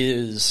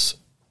is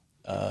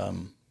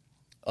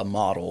a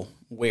model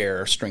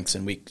where strengths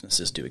and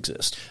weaknesses do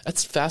exist.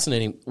 That's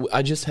fascinating.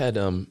 I just had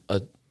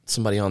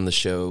somebody on the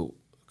show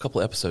a couple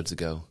episodes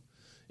ago.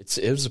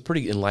 It was a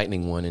pretty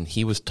enlightening one, and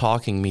he was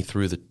talking me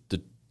through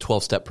the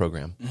 12-step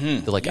program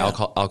that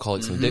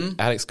alcoholics and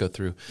addicts go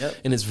through. Yep.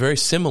 And it's very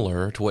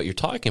similar to what you're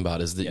talking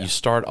about, is that you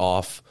start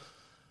off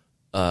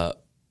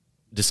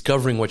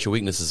discovering what your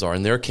weaknesses are.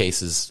 In their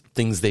cases,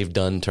 things they've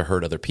done to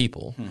hurt other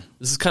people.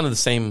 This is kind of the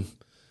same,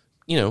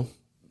 of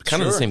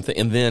the same thing.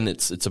 And then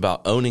it's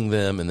about owning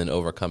them and then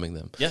overcoming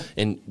them. Yeah.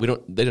 And they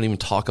don't even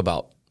talk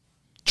about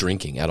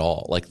drinking at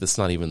all. Like that's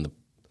not even the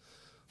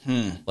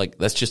like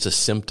that's just a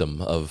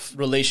symptom of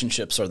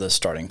relationships are the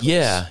starting place.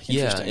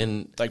 Yeah,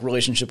 and like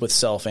relationship with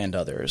self and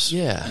others.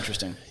 Yeah,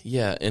 interesting.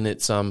 Yeah, and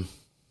it's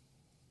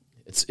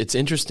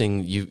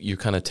interesting. You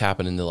kind of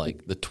tapping into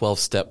like the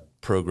 12-step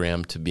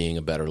program to being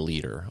a better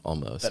leader,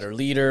 almost better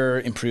leader,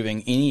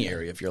 improving any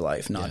area of your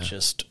life, not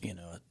just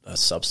a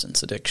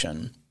substance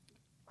addiction,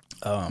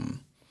 and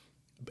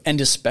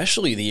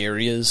especially the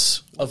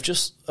areas of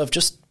just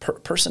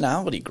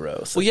personality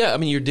growth. Well, yeah, I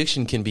mean your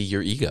addiction can be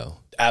your ego.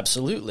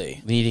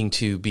 Absolutely. needing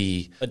to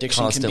be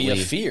Addiction constantly can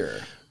be a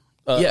fear.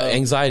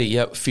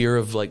 anxiety, fear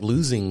of like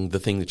losing the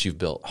thing that you've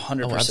built.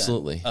 100%. Oh,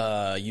 absolutely.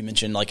 You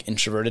mentioned like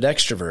introverted,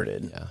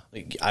 extroverted. Yeah.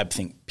 Like, I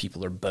think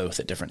people are both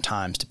at different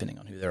times depending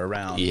on who they're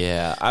around.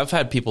 Yeah, I've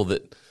had people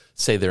that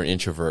say they're an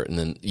introvert, and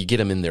then you get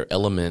them in their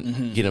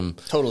element, get them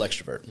Total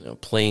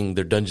extrovert. playing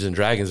their Dungeons and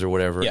Dragons or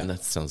whatever, Yeah. and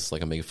that sounds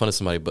like I'm making fun of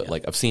somebody, but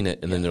like I've seen it,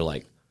 and then they're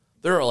like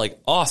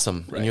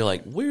awesome, and you're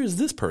like, where is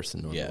this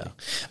person normally?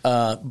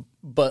 Yeah.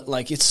 But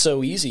like, it's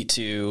so easy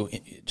to,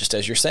 just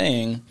as you're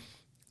saying,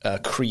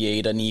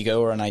 create an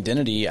ego or an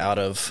identity out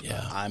of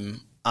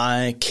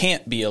I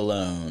can't be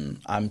alone.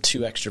 I'm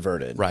too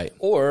extroverted. Right.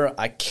 Or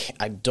I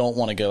don't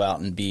want to go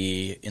out and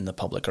be in the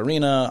public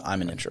arena.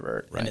 I'm an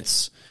introvert. Right.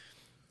 And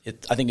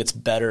I think it's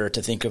better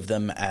to think of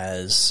them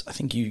as, I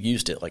think you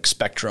used it, like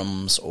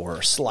spectrums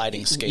or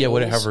sliding scales. Yeah,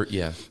 whatever.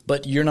 Yeah.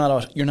 But you're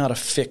not a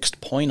fixed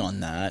point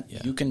on that.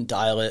 Yeah. You can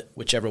dial it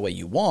whichever way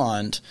you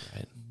want.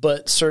 Right.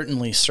 But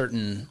certainly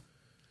certain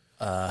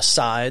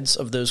sides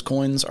of those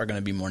coins are going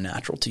to be more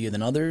natural to you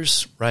than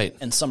others. Right.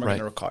 And some are going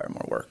to require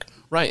more work.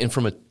 Right. And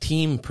from a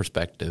team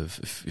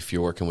perspective, if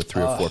you're working with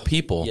 3 or 4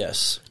 people,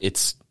 yes, I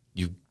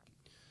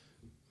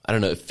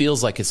don't know, it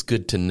feels like it's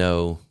good to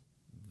know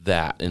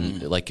that.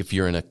 And like if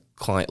you're in a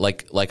client,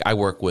 like I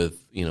work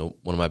with, one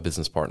of my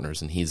business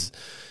partners, and he's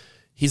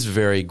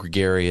very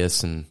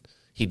gregarious, and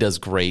he does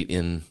great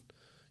in,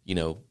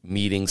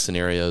 meeting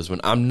scenarios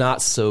when I'm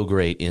not so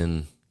great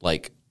in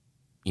like,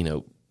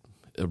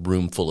 a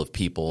room full of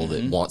people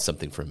that want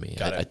something from me.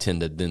 I tend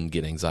to then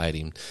get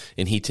anxiety,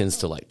 and he tends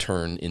to like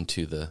turn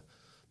into the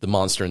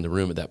monster in the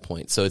room at that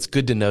point. So it's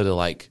good to know to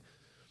like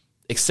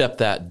accept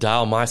that,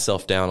 dial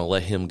myself down, and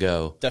let him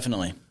go.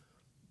 Definitely.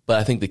 But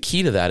I think the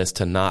key to that is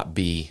to not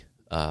be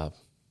what's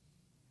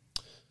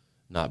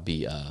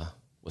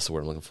the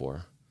word I'm looking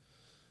for?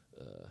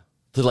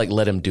 To like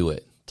let him do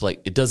it. To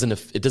like it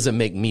doesn't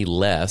make me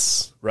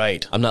less.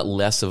 Right. I'm not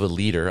less of a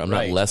leader. I'm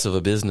not less of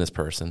a business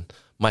person.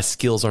 My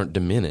skills aren't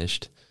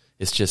diminished.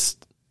 It's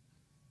just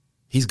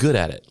he's good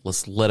at it.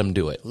 Let's let him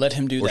do it. Let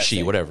him do that. Or she,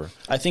 thing. whatever.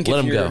 I think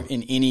if you're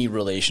in any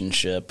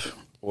relationship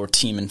or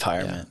team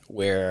environment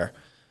where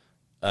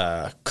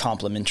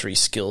complementary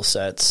skill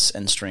sets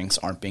and strengths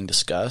aren't being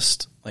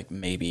discussed, like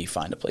maybe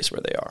find a place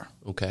where they are.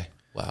 Okay.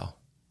 Wow.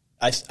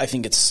 I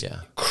think it's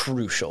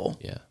crucial.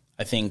 Yeah.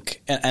 I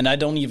think, and I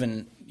don't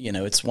even,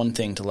 it's one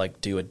thing to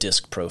like do a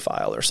DISC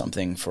profile or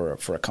something for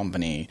a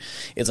company.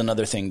 It's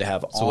another thing to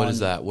have. So what is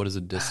that? What is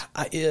a DISC?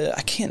 I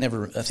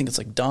think it's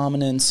like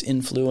dominance,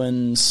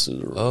 influence,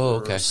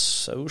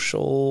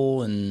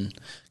 social, and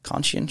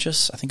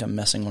conscientious. I think I'm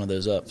messing one of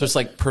those up. So it's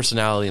like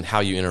personality and how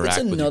you interact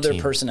with your team. It's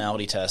another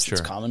personality test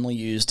that's commonly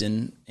used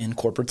in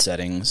corporate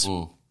settings.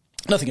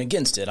 Nothing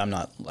against it. I'm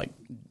not like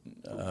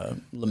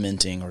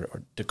lamenting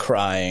or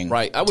decrying.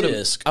 Right. I would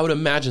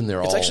imagine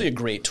it's actually a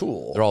great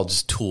tool. They're all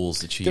just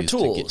tools that you use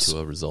to get to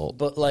a result.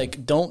 But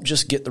like, don't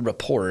just get the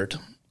report,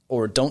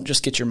 or don't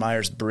just get your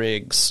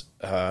Myers-Briggs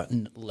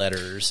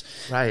letters,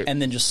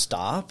 and then just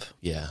stop.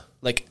 Yeah.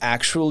 Like,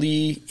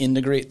 actually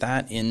integrate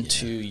that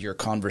into your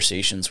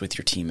conversations with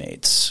your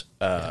teammates.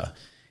 And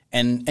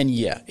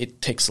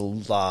it takes a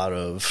lot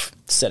of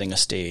setting a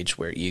stage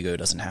where ego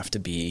doesn't have to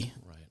be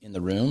in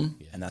the room,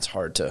 and that's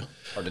hard to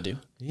do.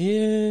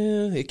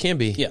 Yeah, it can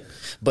be. Yeah,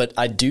 but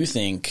I do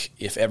think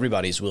if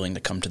everybody's willing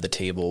to come to the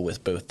table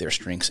with both their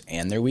strengths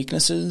and their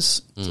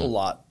weaknesses, it's a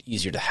lot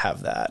easier to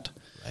have that.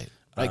 Right,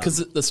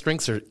 because the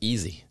strengths are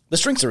easy. The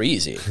strengths are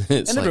easy,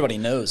 and everybody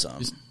knows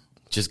them.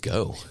 Just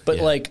go. But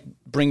like,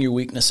 bring your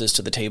weaknesses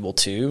to the table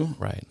too,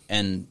 right?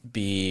 And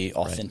be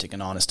authentic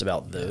and honest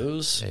about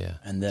those. Yeah.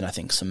 And then I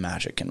think some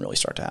magic can really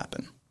start to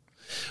happen.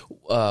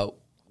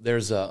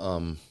 There's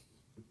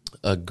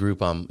a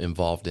group I'm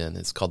involved in.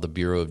 It's called the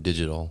Bureau of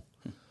Digital.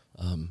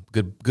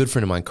 Good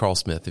friend of mine, Carl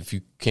Smith. If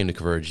you came to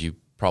Converge, you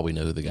probably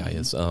know who the guy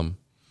is.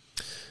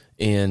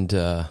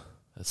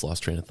 That's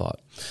lost train of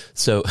thought.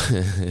 So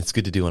it's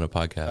good to do on a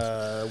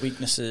podcast.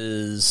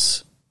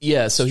 Weaknesses.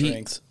 Yeah. So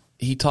strengths.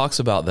 he talks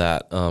about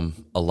that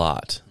a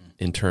lot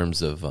in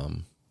terms of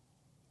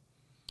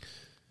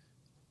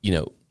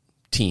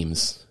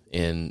teams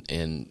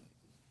and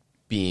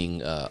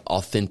being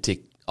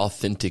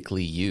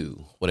authentically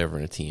you, whatever,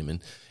 in a team,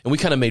 and we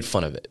kind of made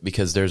fun of it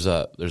because there's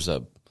a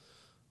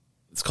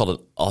it's called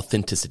an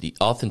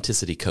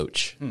authenticity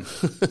coach.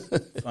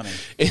 Funny.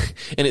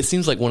 And it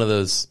seems like one of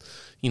those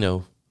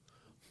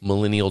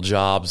millennial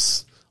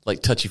jobs,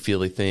 like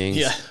touchy-feely things.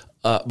 Yeah.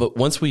 But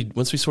once we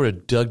sort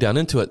of dug down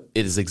into it,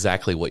 it is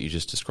exactly what you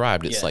just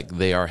described. It's like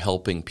they are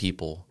helping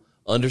people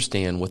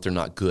understand what they're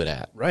not good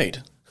at. Right.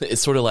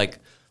 It's sort of like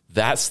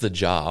that's the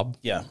job.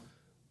 Yeah.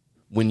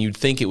 When you'd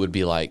think it would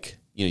be like,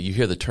 you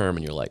hear the term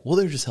and you're like, well,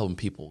 they're just helping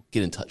people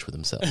get in touch with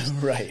themselves.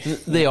 Right.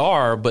 They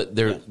are, but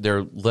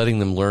they're letting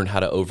them learn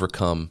how to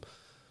overcome,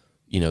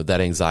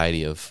 that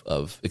anxiety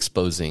of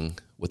exposing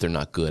what they're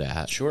not good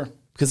at. Sure.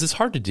 Because it's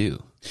hard to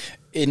do.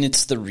 And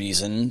it's the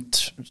reason,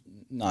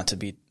 not to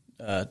be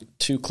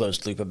too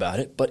closed loop about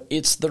it, but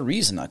it's the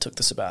reason I took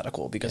the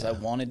sabbatical, because I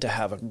wanted to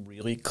have a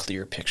really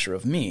clear picture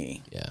of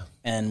me. Yeah.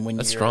 And when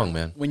That's you're strong,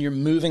 man. When you're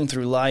moving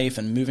through life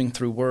and moving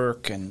through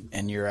work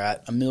and you're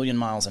at 1,000,000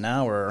 miles an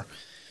hour,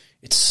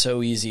 it's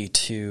so easy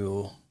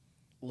to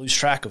lose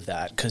track of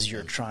that, because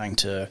you're trying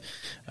to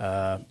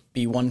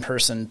be one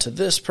person to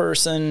this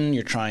person.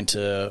 You're trying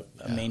to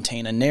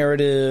maintain a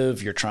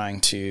narrative. You're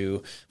trying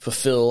to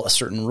fulfill a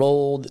certain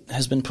role that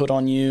has been put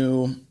on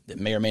you that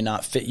may or may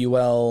not fit you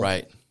well.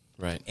 Right.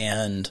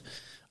 And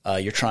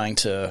you're trying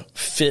to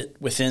fit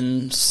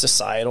within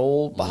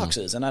societal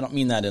boxes. And I don't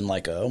mean that in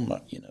like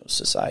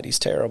society's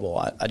terrible.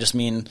 I just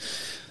mean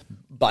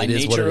by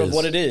nature of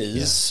what it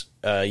is.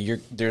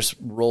 There's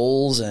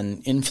roles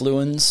and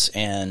influence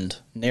and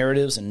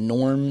narratives and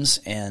norms,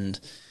 and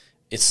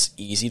it's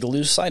easy to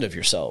lose sight of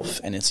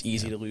yourself, and it's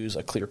easy to lose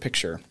a clear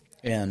picture.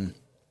 And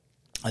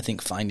I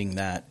think finding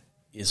that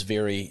is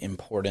very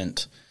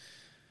important.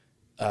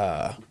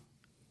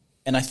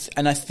 And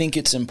I think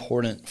it's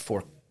important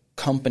for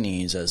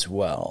companies as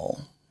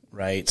well,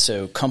 right?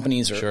 So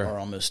companies are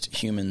almost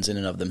humans in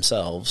and of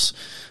themselves.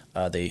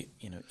 They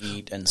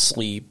eat and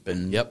sleep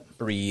and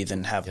breathe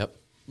and have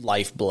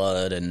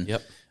lifeblood and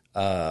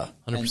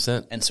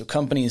 100%. And so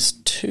companies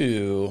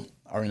too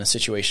are in a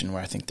situation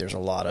where I think there's a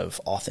lot of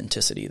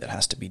authenticity that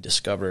has to be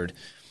discovered.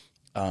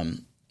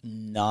 And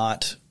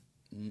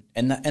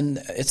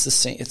it's the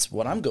same. It's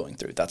what I'm going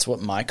through. That's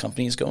what my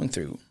company is going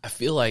through. I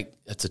feel like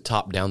it's a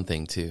top-down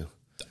thing too.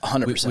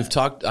 100%. We've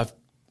talked. I've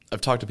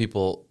talked to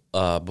people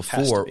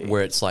before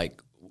where it's like,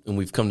 and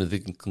we've come to the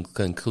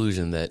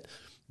conclusion that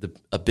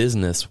a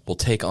business will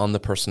take on the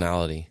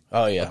personality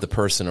of the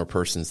person or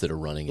persons that are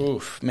running it.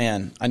 Oof,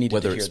 man, I need to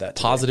hear that. Whether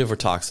it's positive or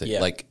toxic,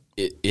 like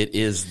it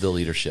is the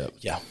leadership.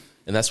 Yeah,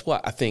 and that's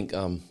what I think.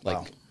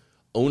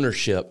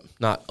 Ownership,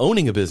 not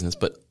owning a business,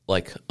 but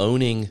like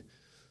owning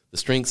the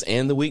strengths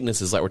and the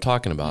weaknesses, like we're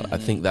talking about. Mm-hmm. I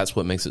think that's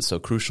what makes it so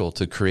crucial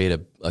to create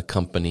a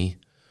company,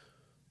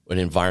 an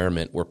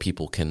environment where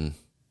people can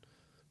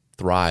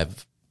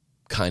thrive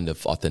kind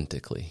of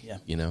authentically.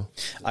 Yeah.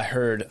 I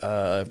heard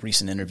a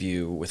recent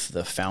interview with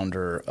the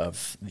founder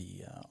of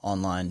the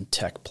online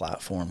tech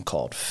platform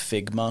called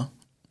Figma.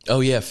 Oh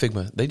yeah,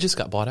 Figma. They just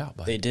got bought out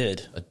by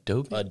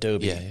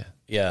Adobe.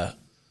 Yeah.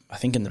 I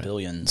think in the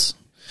billions.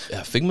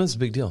 Yeah, Figma's a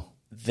big deal.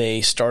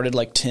 They started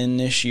like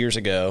 10-ish years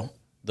ago.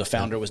 The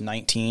founder was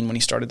 19 when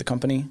he started the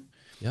company.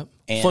 Yep.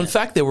 And fun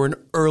fact, they were an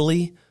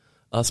early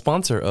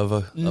sponsor of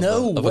a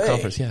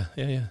conference.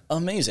 Yeah.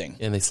 Amazing.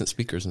 And they sent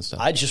speakers and stuff.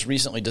 I just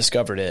recently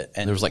discovered it.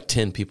 And there was like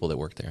 10 people that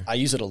worked there. I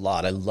use it a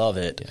lot. I love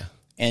it. Yeah.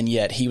 And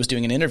yet he was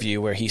doing an interview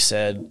where he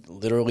said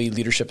literally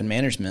leadership and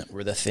management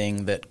were the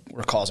thing that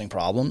were causing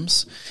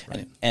problems.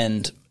 Right.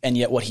 And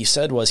yet what he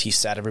said was he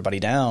sat everybody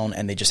down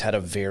and they just had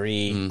a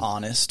very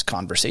honest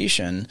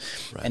conversation.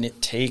 Right. And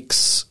it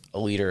takes a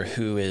leader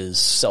who is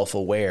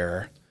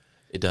self-aware.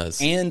 It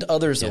does. And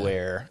others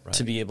aware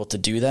to be able to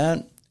do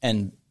that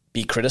and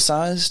be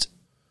criticized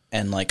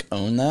and like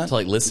own that. To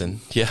like listen.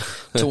 Yeah.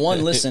 To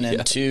one, listen,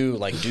 and two,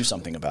 like do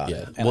something about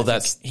it.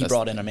 And he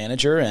brought in a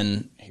manager,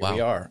 and here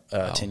we are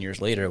 10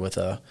 years later with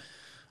a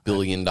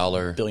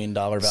 $1 billion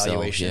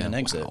valuation and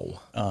exit.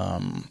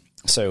 Wow.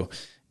 So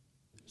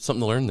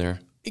something to learn there.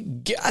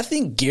 I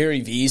think Gary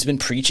Vee's been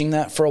preaching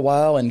that for a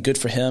while, and good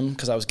for him,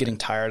 because I was getting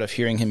tired of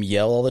hearing him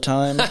yell all the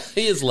time.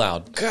 He is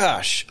loud.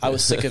 Gosh, I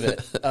was sick of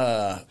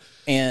it.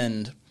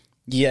 And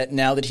yet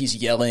now that he's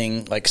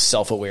yelling like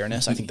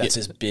self-awareness, I think that's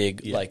his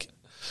big like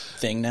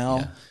thing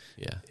now.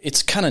 Yeah.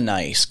 It's kind of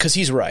nice because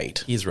he's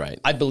right. He's right.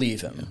 I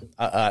believe him.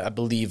 I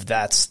believe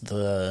that's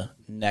the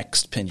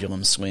next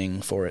pendulum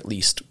swing for at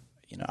least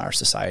our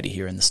society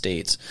here in the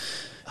States.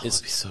 It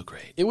would be so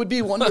great. It would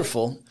be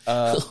wonderful.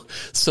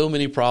 So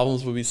many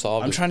problems would be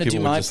solved. I'm trying to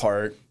do my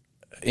part.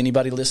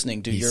 Anybody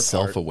listening, do your part.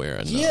 Self-aware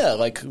enough. Yeah,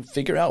 like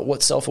figure out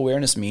what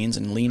self-awareness means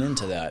and lean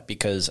into that,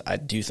 because I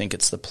do think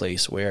it's the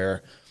place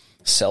where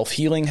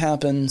self-healing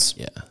happens.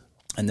 Yeah.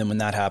 And then when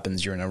that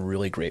happens, you're in a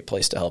really great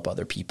place to help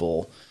other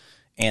people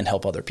and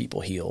help other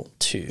people heal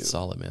too.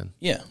 Solid, man.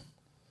 Yeah.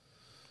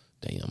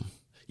 Damn.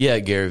 Yeah,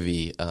 Gary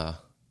Vee.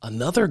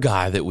 Another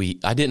guy that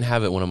I didn't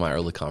have at one of my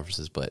early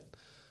conferences, but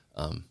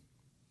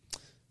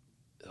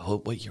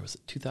what year was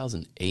it?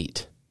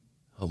 2008.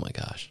 Oh my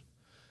gosh.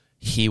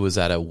 He was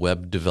at a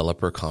web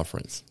developer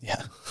conference.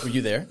 Yeah. Were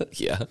you there?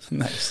 Yeah.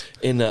 Nice.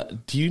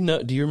 And do you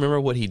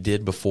remember what he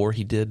did before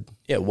he did?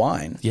 Yeah,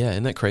 wine. Yeah,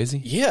 isn't that crazy?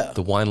 Yeah.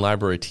 The Wine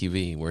Library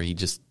TV, where he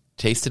just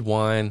tasted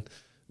wine,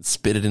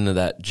 spit it into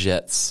that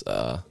Jets. It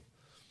was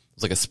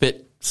like a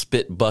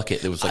spit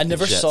bucket. It was. Like I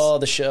never saw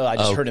the show. I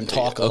just heard him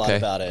talk a lot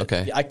about it.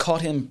 Okay. I caught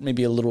him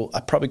I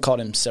probably caught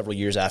him several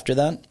years after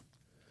that.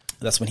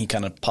 That's when he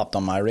kind of popped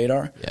on my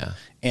radar. Yeah.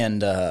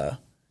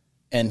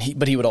 And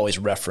he would always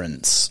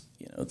reference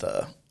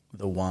the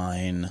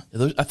wine.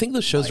 I think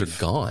those shows are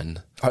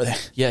gone. Are they?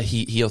 Yeah,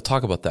 he'll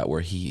talk about that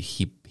where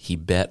he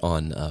bet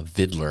on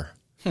Vidler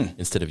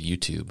instead of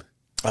YouTube.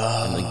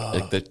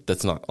 And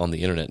that's not on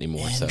the internet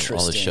anymore. So all the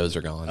Interesting. shows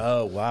are gone.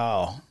 Oh,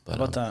 wow. How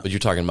about that? But you're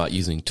talking about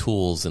using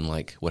tools and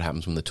like what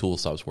happens when the tool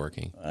stops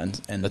working. And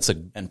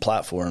and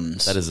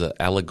platforms. That is an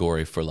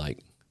allegory for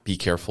like, be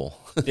careful.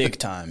 big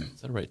time.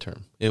 Is that the right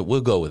term?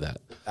 We'll go with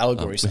that.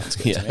 Allegory sounds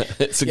good to me.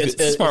 It's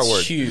a smart word.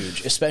 It's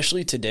huge,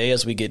 especially today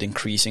as we get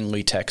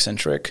increasingly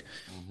tech-centric.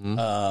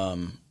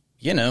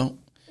 You know,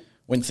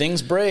 when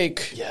things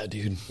break, Yeah,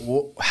 dude.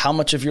 how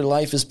much of your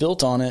life is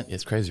built on it?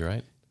 It's crazy,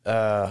 right?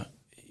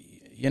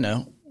 You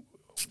know,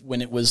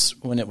 when it was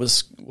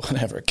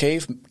whatever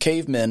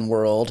caveman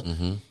world,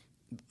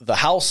 the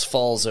house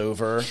falls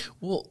over.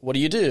 Well, What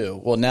do?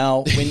 Well,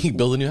 now you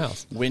build a new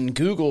house. when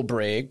Google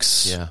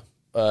breaks, Yeah.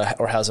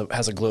 or has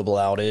a global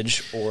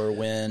outage, or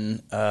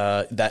when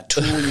that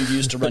tool you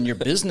use to run your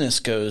business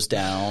goes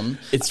down.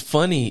 It's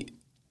funny.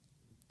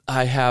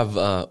 I have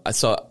I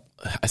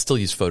still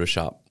use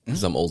Photoshop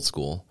because I'm old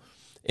school,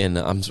 and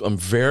I'm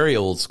very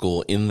old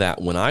school in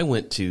that when I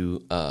went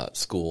to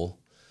school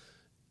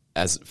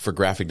for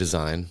graphic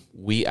design,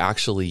 we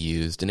actually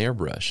used an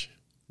airbrush.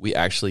 We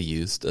actually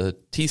used a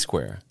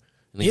T-square,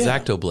 an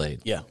X-Acto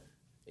blade,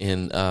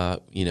 and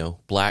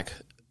black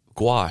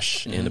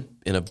gouache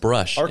and a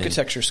brush.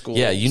 Architecture school.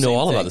 Yeah, you know same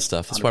all thing. about this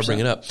stuff. That's why I bring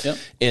it up. 100%. Yep.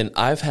 And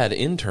I've had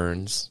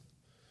interns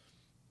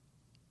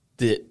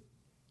that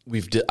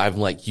I've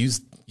like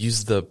used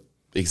the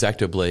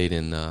X-Acto blade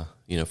in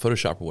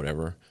Photoshop or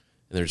whatever, and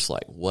they're just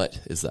like, "What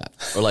is that?"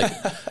 Or like,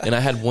 and I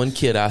had one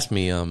kid ask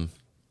me,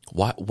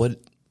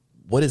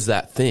 what is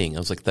that thing? I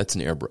was like, "That's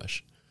an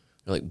airbrush."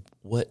 They're like,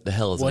 "What the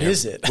hell is What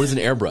is it? What is an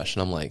airbrush?"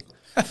 And I'm like,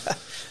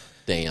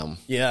 "Damn."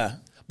 Yeah.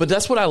 But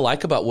that's what I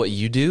like about what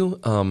you do.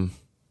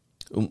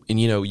 And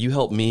you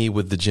helped me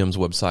with the gym's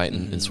website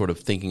and sort of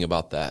thinking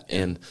about that.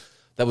 And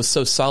that was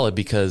so solid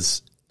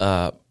because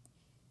it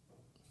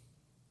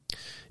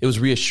was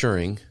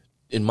reassuring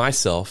in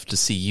myself to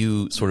see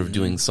you sort of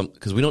doing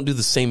because we don't do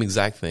the same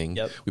exact thing.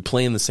 Yep. We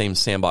play in the same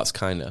sandbox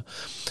kind of.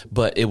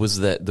 But it was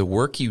that the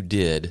work you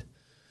did,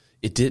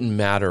 it didn't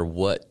matter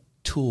what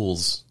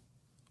tools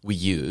we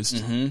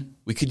used.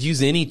 We could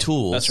use any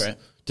tools. That's right.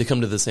 To come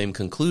to the same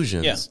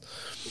conclusions. Yeah.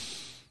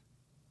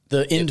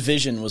 The end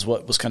vision was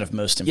what was kind of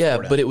most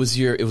important. Yeah, but it was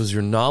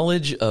your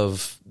knowledge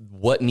of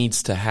what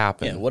needs to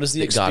happen. Yeah, what does the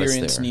that got us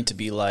experience there. need to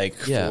be like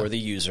for the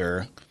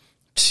user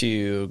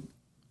to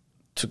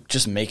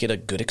just make it a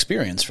good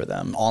experience for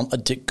them, on a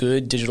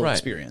good digital Right.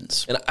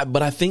 experience.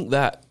 But I think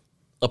that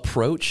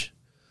approach,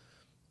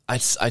 I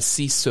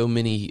see so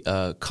many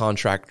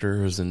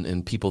contractors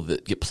and people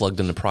that get plugged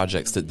into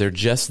projects that they're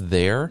just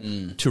there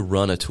to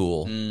run a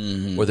tool,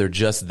 or they're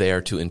just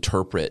there to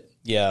interpret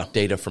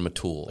data from a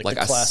tool. Like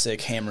the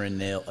classic hammer and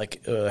nail,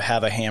 like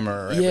have a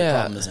hammer, or every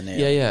problem is a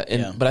nail.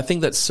 Yeah. But I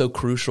think that's so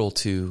crucial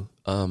to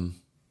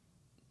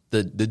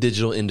the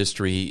digital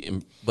industry,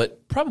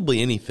 but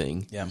probably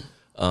anything. Yeah.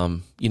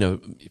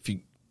 If you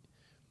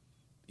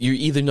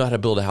either know how to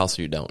build a house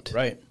or you don't.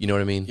 Right. You know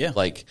what I mean? Yeah.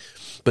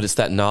 But it's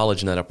that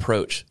knowledge and that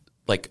approach,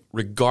 like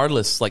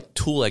regardless, like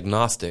tool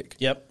agnostic.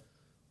 Yep.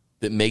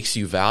 That makes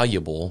you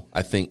valuable,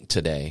 I think,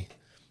 today,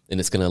 and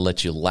it's going to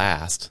let you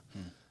last.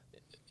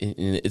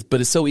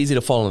 But it's so easy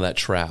to fall into that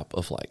trap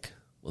of like,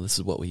 well, this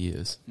is what we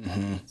use,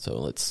 so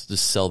let's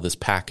just sell this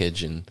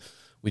package and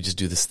we just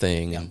do this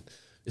thing, and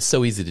it's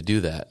so easy to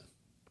do that.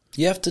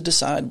 You have to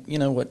decide,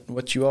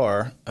 what you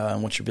are,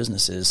 what your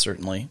business is,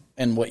 certainly,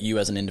 and what you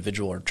as an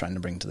individual are trying to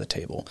bring to the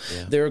table.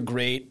 Yeah. There are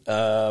great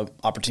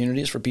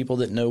opportunities for people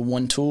that know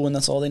one tool and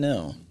that's all they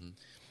know.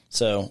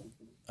 So,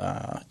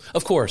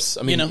 of course,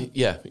 I mean,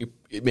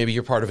 maybe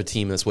you're part of a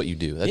team. That's what you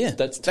do.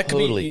 That's that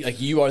totally could be,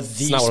 like you are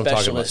the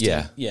specialist.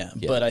 Yeah.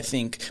 But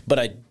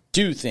I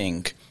do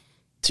think,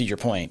 to your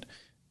point,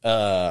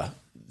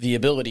 the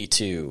ability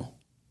to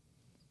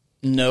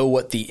know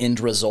what the end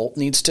result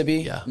needs to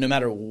be, no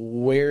matter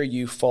where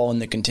you fall in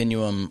the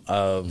continuum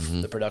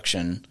of the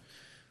production.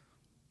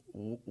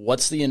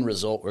 What's the end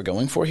result we're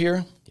going for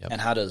here? Yep.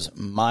 And how does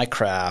my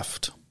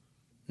craft,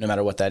 no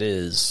matter what that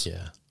is,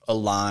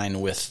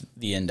 align with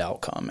the end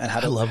outcome? And how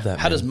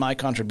does my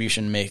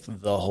contribution make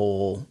the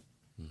whole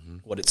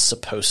what it's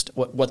supposed to,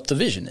 what the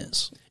vision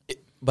is?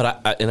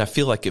 But I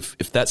feel like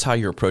if that's how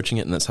you're approaching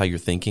it and that's how you're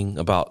thinking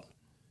about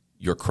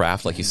your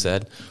craft, like you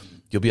said,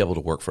 you'll be able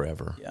to work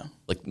forever. Yeah.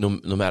 Like no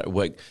matter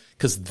what,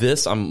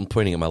 because I'm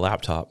pointing at my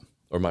laptop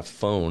or my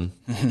phone.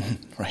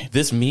 Right.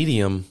 This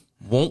medium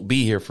won't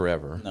be here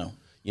forever. No.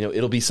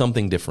 It'll be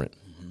something different.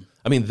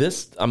 I mean,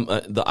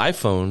 the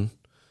iPhone,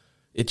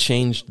 it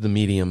changed the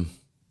medium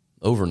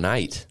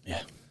overnight.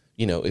 Yeah.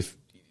 If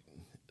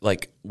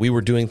like we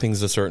were doing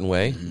things a certain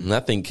way and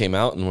that thing came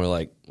out and we're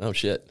like, oh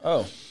shit.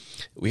 Oh.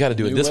 We got to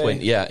do it this way.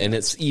 Yeah. And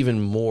it's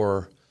even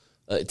more,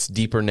 it's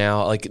deeper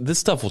now. Like this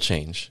stuff will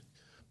change.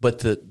 But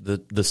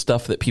the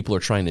stuff that people are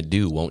trying to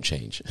do won't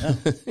change.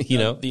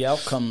 Yeah. The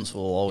outcomes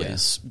will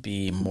always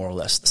be more or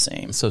less the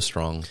same. It's so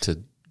strong to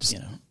just,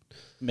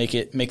 make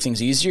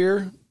things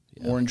easier,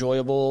 more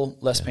enjoyable,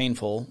 less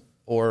painful,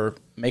 or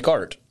make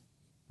art.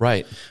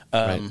 Right.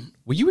 Right.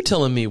 Well, you were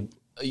telling me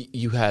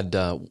you had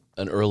an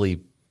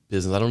early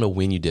business. I don't know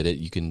when you did it.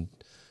 You can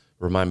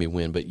remind me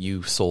when, but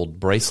you sold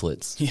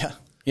bracelets. Yeah.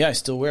 Yeah, I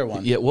still wear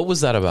one. Yeah, what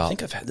was that about? I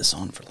think I've had this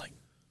on for like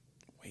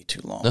way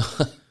too long. Need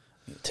to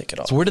take it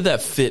off. So where did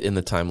that fit in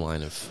the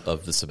timeline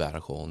of the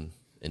sabbatical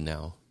and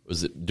now?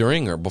 Was it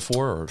during or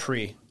before or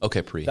Pre.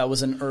 Okay, pre. That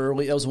was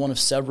one of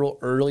several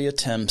early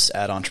attempts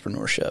at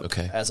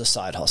entrepreneurship as a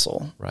side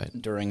hustle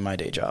during my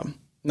day job.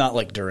 Not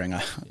like during,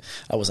 I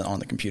wasn't on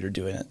the computer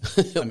doing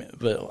it. I mean,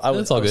 but I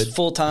was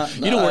full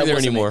time. You don't work there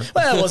anymore.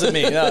 Well, it wasn't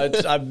me. No,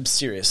 I'm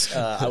serious.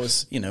 I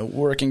was,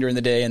 working during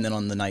the day, and then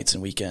on the nights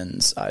and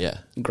weekends, I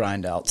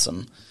grind out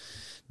some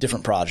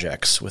different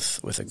projects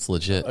with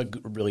a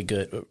really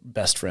good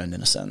best friend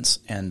in a sense.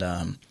 And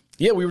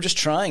we were just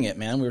trying it,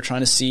 man. We were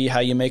trying to see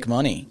how you make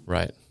money.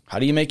 Right. How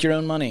do you make your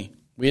own money?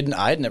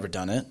 I had never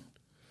done it.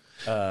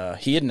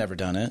 He had never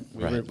done it.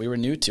 We were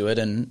new to it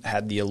and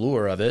had the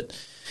allure of it.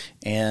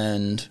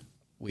 And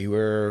we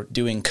were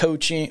doing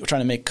coaching,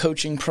 trying to make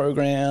coaching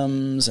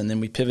programs, and then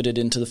we pivoted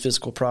into the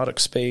physical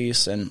product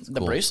space, and the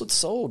bracelets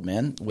sold,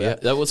 man. Yeah,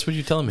 that was what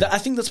you telling me. I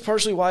think that's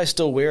partially why I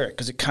still wear it,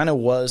 because it kind of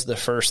was the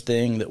first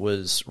thing that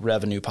was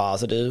revenue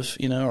positive,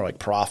 or like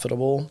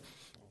profitable.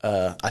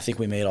 I think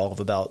we made all of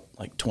about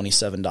like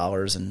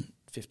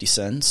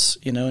 $27.50,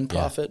 in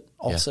profit,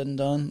 all said and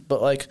done.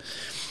 But like,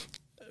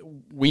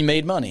 we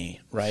made money,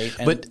 right?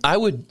 And but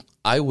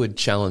I would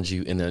challenge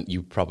you, and then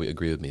you probably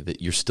agree with me,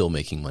 that you're still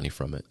making money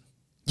from it.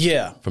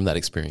 Yeah. From that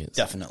experience.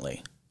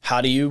 Definitely. How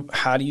do you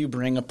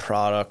bring a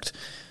product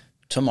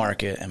to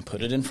market and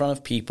put it in front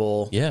of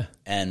people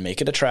and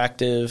make it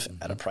attractive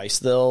at a price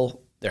they're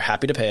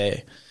happy to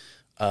pay,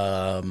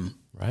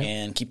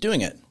 and keep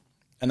doing it.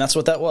 And that's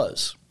what that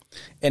was.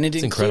 And it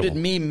included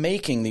me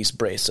making these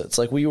bracelets.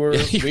 Like we were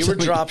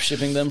drop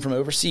shipping them from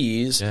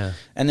overseas. Yeah.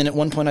 And then at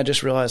one point I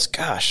just realized,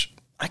 gosh,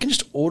 I can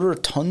just order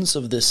tons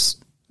of this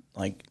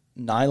like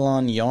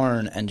nylon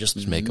yarn and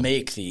just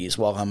make these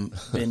while I'm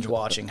binge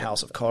watching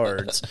House of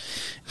Cards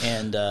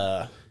and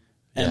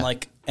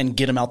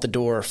get them out the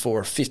door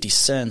for 50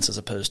 cents as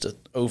opposed to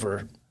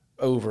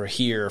over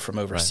here from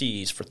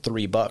overseas for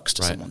 $3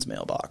 to someone's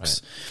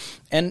mailbox.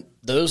 And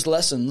those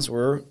lessons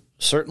were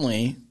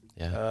certainly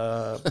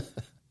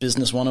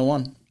business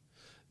 101.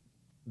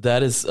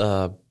 That is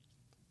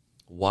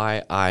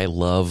why I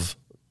love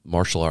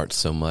martial arts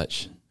so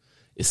much.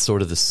 It's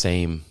sort of the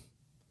same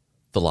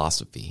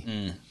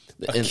philosophy.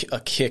 A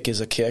kick is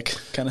a kick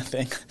kind of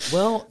thing.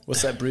 Well,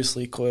 what's that Bruce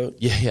Lee quote?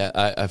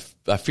 Yeah.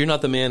 I fear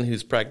not the man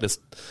who's practiced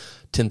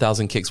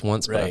 10,000 kicks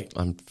once, but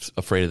I'm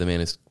afraid of the man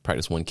who's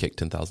practiced one kick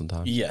 10,000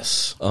 times.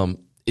 Yes.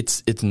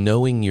 It's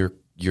knowing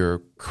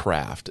your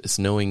craft. It's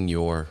knowing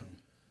your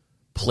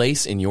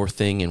place in your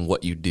thing and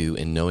what you do,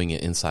 and knowing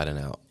it inside and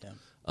out.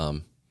 Yeah.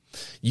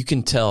 You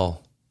can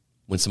tell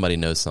when somebody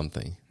knows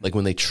something, like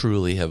when they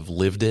truly have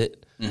lived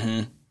it.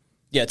 Mm-hmm.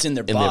 Yeah, it's in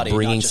their body,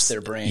 not just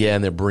their brain. Yeah,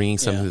 and they're bringing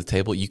something to the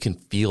table. You can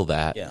feel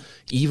that. Yeah.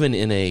 Even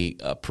in a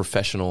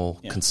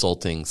professional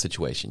consulting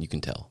situation, you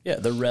can tell. Yeah,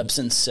 the reps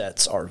and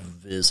sets are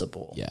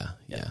visible. Yeah.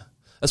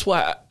 That's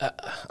why I'm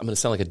going to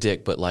sound like a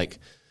dick, but like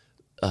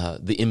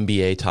the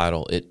MBA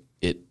title, it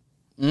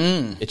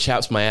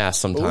chaps my ass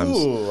sometimes.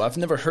 Ooh, I've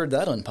never heard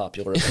that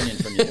unpopular opinion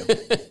from you.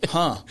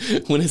 Huh.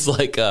 When it's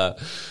like,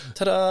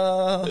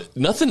 ta-da!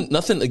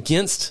 Nothing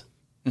against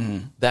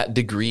that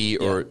degree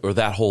or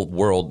that whole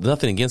world.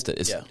 Nothing against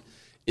it.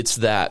 It's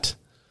that,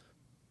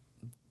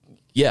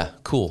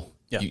 cool.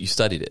 Yeah. You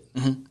studied it.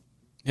 Mm-hmm.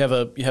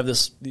 You have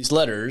these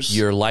letters.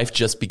 Your life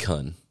just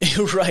begun.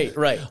 Right.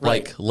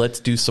 Like, let's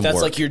do some work.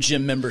 That's like your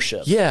gym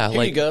membership. Yeah.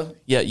 Here you go.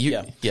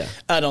 Yeah.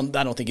 I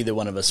don't think either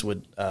one of us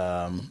would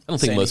I don't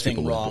think most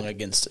people wrong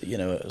against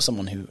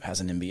someone who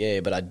has an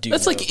MBA, but I do.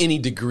 That's like any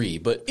degree,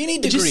 but any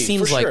degree, it just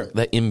seems like sure.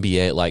 that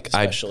MBA, like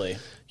especially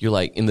you're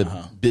like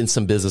in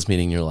some business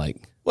meeting, you're like,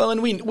 well,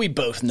 and we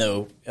both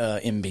know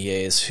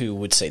MBAs who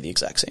would say the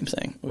exact same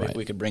thing.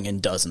 We could bring in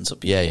dozens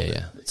of people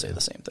that say the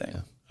same thing.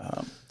 Yeah.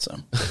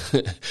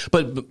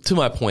 But to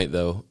my point,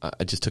 though,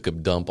 I just took a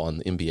dump on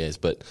the MBAs.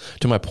 But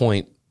to my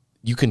point,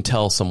 you can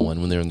tell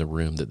someone when they're in the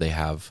room that they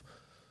have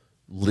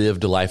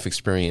lived a life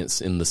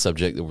experience in the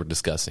subject that we're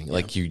discussing. Yeah.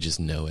 Like you just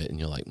know it, and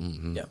you're like,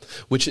 mm-hmm. Yeah.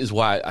 Which is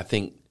why I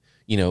think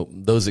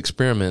those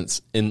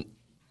experiments, and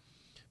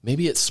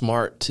maybe it's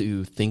smart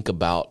to think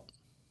about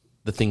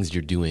the things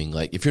you're doing.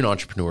 Like if you're an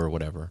entrepreneur or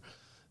whatever,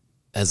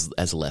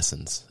 as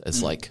lessons,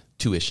 as like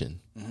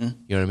tuition. Mm-hmm. You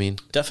know what I mean?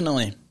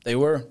 Definitely, they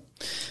were.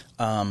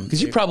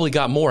 Because you probably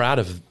got more out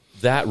of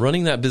that,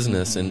 running that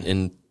business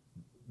and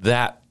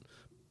that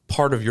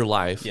part of your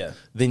life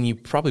than you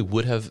probably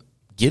would have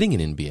getting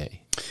an MBA.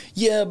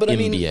 Yeah, but I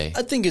mean,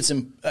 I think it's,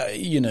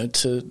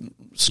 to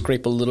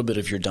scrape a little bit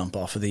of your dump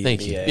off of the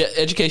Thank MBA. You. Yeah,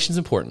 education's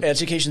important.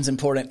 Yes.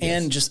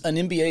 And just an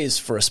MBA is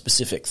for a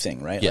specific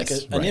thing, right?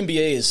 Yes, like an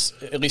MBA is,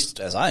 at least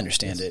as I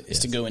understand it, is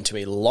to go into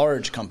a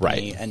large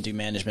company and do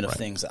management of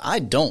things that I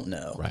don't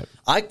know. Right.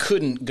 I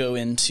couldn't go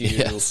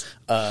into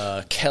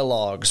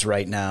Kellogg's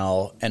right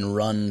now and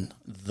run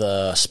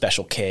the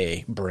Special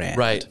K brand.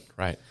 Right.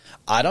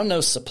 I don't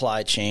know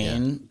supply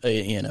chain,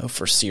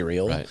 for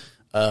cereal. Right.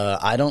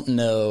 I don't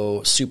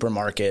know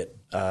supermarket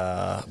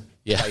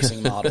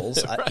pricing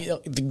models.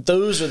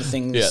 Those are the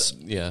things.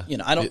 Yeah.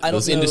 I don't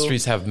Those know,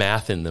 industries have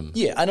math in them.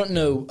 Yeah, I don't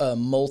know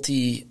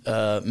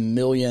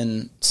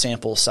multi-million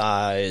sample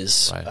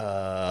size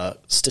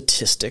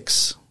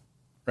statistics,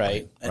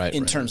 right?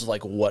 In terms of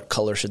like what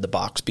color should the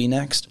box be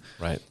next.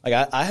 Right. Like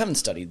I haven't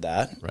studied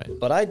that. Right.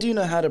 But I do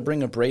know how to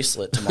bring a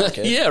bracelet to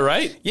market. Yeah,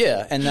 right?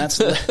 Yeah, and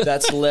that's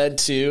led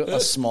to a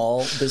small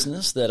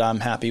business that I'm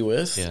happy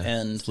with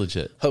and it's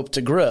legit. hope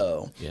to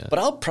grow. Yeah. But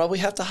I'll probably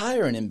have to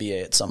hire an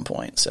MBA at some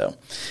point. So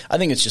I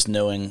think it's just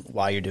knowing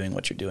why you're doing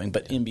what you're doing.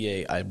 But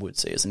MBA, I would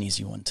say, is an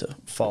easy one to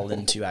fall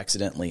into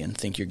accidentally and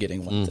think you're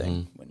getting one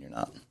thing when you're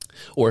not.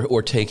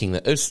 Or taking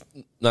that, it's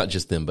not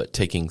just them, but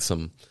taking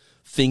some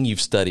thing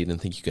you've studied and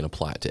think you can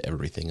apply it to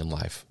everything in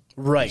life.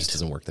 Right. It just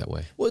doesn't work that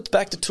way. Well, it's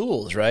back to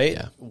tools, right?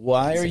 Yeah.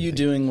 Why are you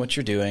doing what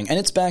you're doing? And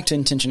it's back to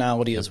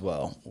intentionality as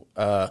well.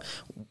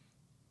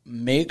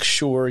 Make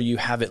sure you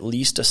have at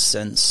least a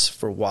sense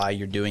for why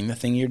you're doing the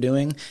thing you're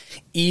doing,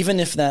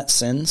 even if that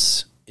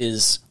sense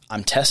is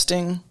I'm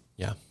testing,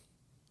 Yeah.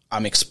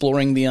 I'm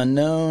exploring the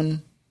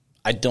unknown,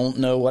 I don't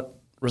know what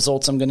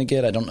results I'm going to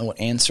get, I don't know what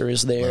answer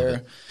is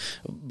there,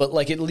 but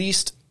like at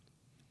least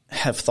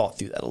have thought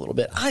through that a little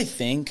bit, I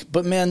think.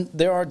 But man,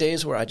 there are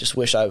days where I just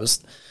wish I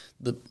was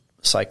the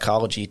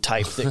psychology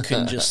type that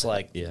can just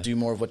like do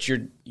more of what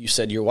you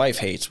said your wife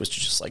hates, which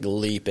is just like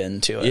leap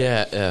into it.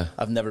 Yeah.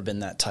 I've never been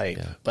that type,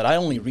 but I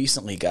only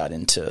recently got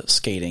into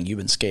skating. You've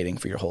been skating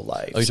for your whole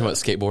life. Oh, you're talking about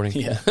skateboarding?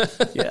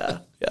 Yeah.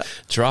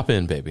 Drop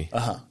in, baby.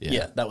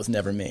 Yeah, that was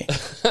never me.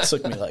 It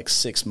took me like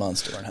 6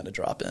 months to learn how to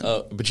drop in.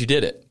 Oh, but you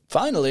did it.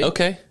 Finally.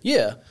 Okay.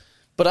 Yeah.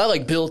 But I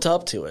like built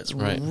up to it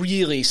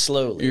really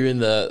slowly. You're in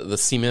the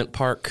cement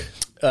park.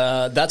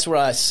 That's where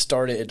I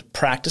started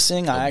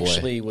practicing. I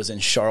actually was in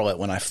Charlotte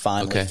when I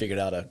finally figured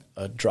out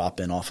a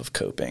drop in off of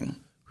coping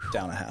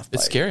down a half pipe.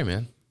 It's scary,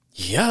 man.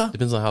 Yeah.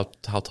 Depends on how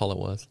tall it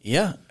was.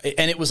 Yeah.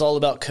 And it was all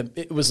about,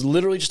 it was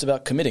literally just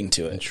about committing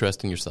to it. And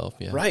trusting yourself.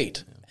 Yeah.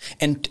 Right.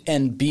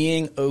 And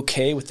being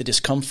okay with the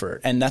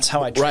discomfort. And that's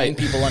how I train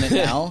people on it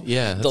now.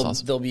 Yeah. That's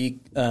awesome. There'll be,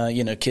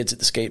 kids at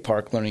the skate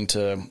park learning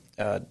to,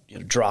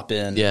 drop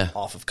in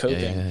off of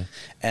coping.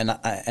 Yeah.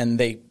 And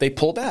they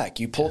pull back.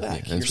 You pull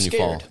back. You're scared. You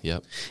fall.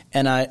 Yep.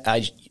 And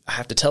I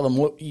have to tell them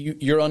what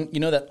you're on,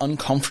 that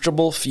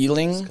uncomfortable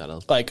feeling,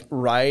 like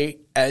right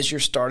as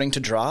you're starting to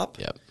drop.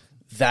 Yep.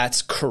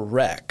 That's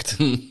correct.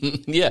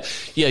 Yeah,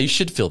 you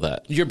should feel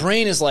that. Your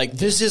brain is like,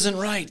 this isn't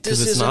right.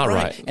 This isn't not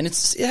right. And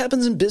it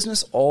happens in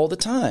business all the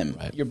time.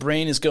 Right. Your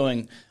brain is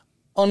going,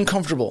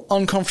 uncomfortable,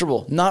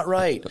 not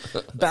right.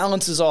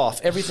 Balance is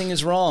off. Everything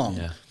is wrong.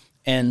 Yeah.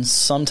 And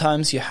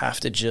sometimes you have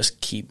to just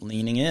keep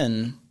leaning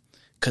in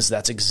because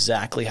that's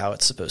exactly how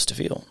it's supposed to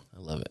feel. I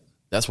love it.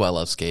 That's why I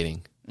love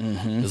skating.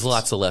 Mm-hmm. There's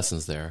lots of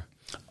lessons there.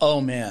 Oh,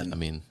 man. I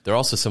mean, they're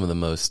also some of the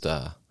most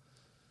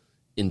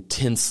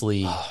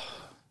intensely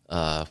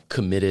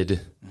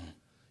committed.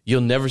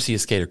 You'll never see a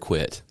skater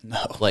quit.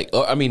 No.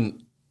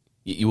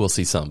 You will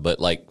see some, but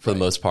like for the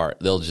most part,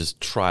 they'll just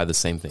try the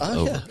same thing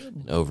over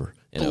and over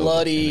and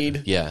bloodied.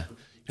 Over. Yeah.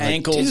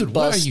 Ankles like, dude,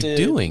 busted. What are you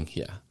doing?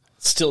 Yeah.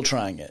 Still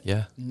trying it.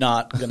 Yeah.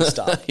 Not going to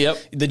stop. Yep.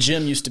 The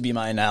gym used to be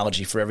my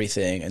analogy for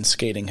everything, and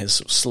skating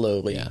has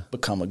slowly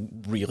become a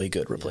really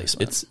good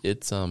replacement.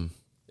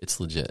 It's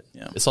legit.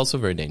 Yeah. It's also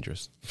very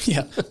dangerous.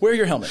 Yeah. Wear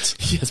your helmets.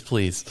 Yes,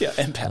 please. Yeah,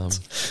 and pads.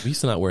 We used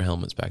to not wear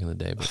helmets back in the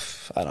day,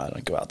 but I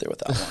don't go out there with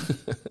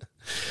that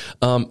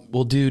one.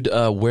 Well, dude,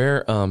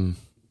 where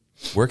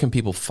can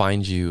people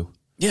find you?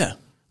 Yeah.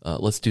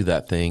 Let's do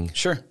that thing.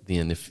 Sure.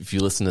 Then if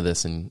you listen to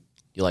this and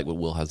you like what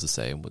Will has to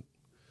say.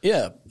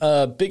 Yeah.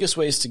 Biggest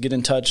ways to get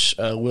in touch,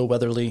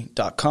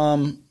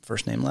 willweatherly.com,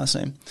 first name, last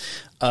name.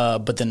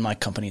 But then my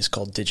company is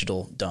called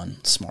Digital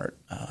Done Smart,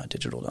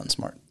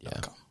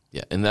 digitaldone.smart.com.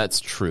 Yeah, and that's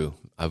true.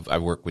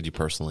 I've worked with you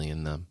personally,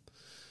 and you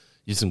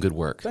do some good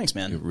work. Thanks,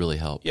 man. You really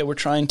help. Yeah, we're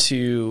trying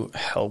to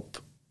help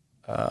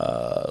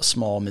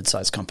small,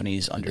 mid-sized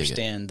companies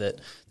understand that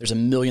there's a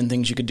million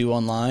things you could do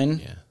online.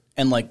 Yeah.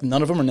 And like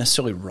none of them are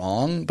necessarily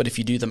wrong, but if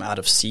you do them out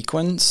of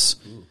sequence,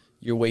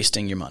 you're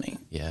wasting your money.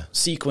 Yeah.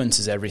 Sequence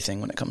is everything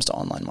when it comes to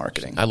online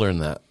marketing. I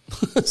learned that.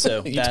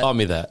 So you taught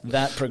me that.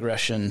 That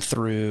progression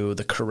through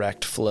the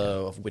correct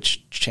flow of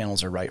which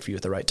channels are right for you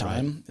at the right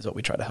time is what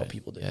we try to help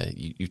people do. Yeah,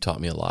 you taught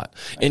me a lot.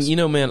 Nice.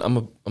 And man,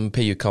 I'm gonna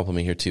pay you a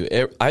compliment here too.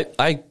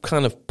 I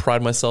kind of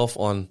pride myself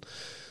on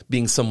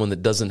being someone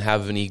that doesn't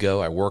have an ego.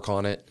 I work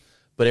on it.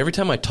 But every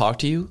time I talk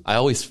to you, I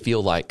always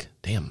feel like,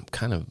 damn,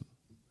 kind of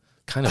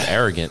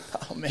arrogant.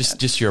 Oh, man.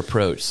 Just your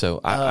approach.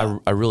 So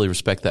I really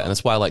respect that, and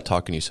that's why I like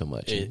talking to you so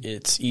much.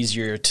 It's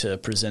easier to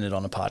present it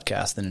on a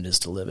podcast than it is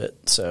to live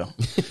it. So,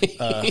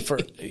 I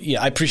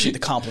appreciate the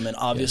compliment,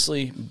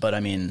 obviously, but I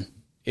mean,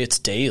 it's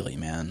daily,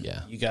 man.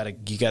 Yeah, you gotta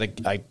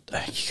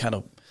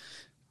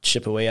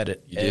chip away at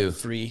it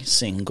every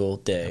single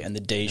day, and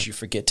the days you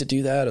forget to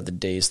do that are the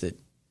days that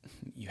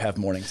you have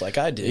mornings like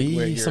I did,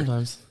 where you're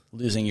sometimes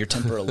losing your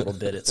temper a little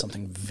bit at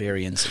something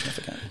very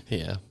insignificant.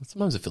 Yeah,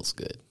 sometimes it feels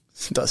good.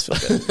 It does feel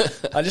good.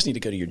 I just need to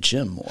go to your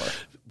gym more.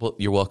 Well,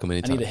 you're welcome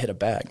anytime. I need to hit a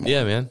bag more.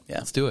 Yeah, man. Yeah.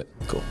 Let's do it.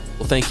 Cool.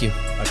 Well, thank you.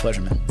 My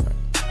pleasure, man.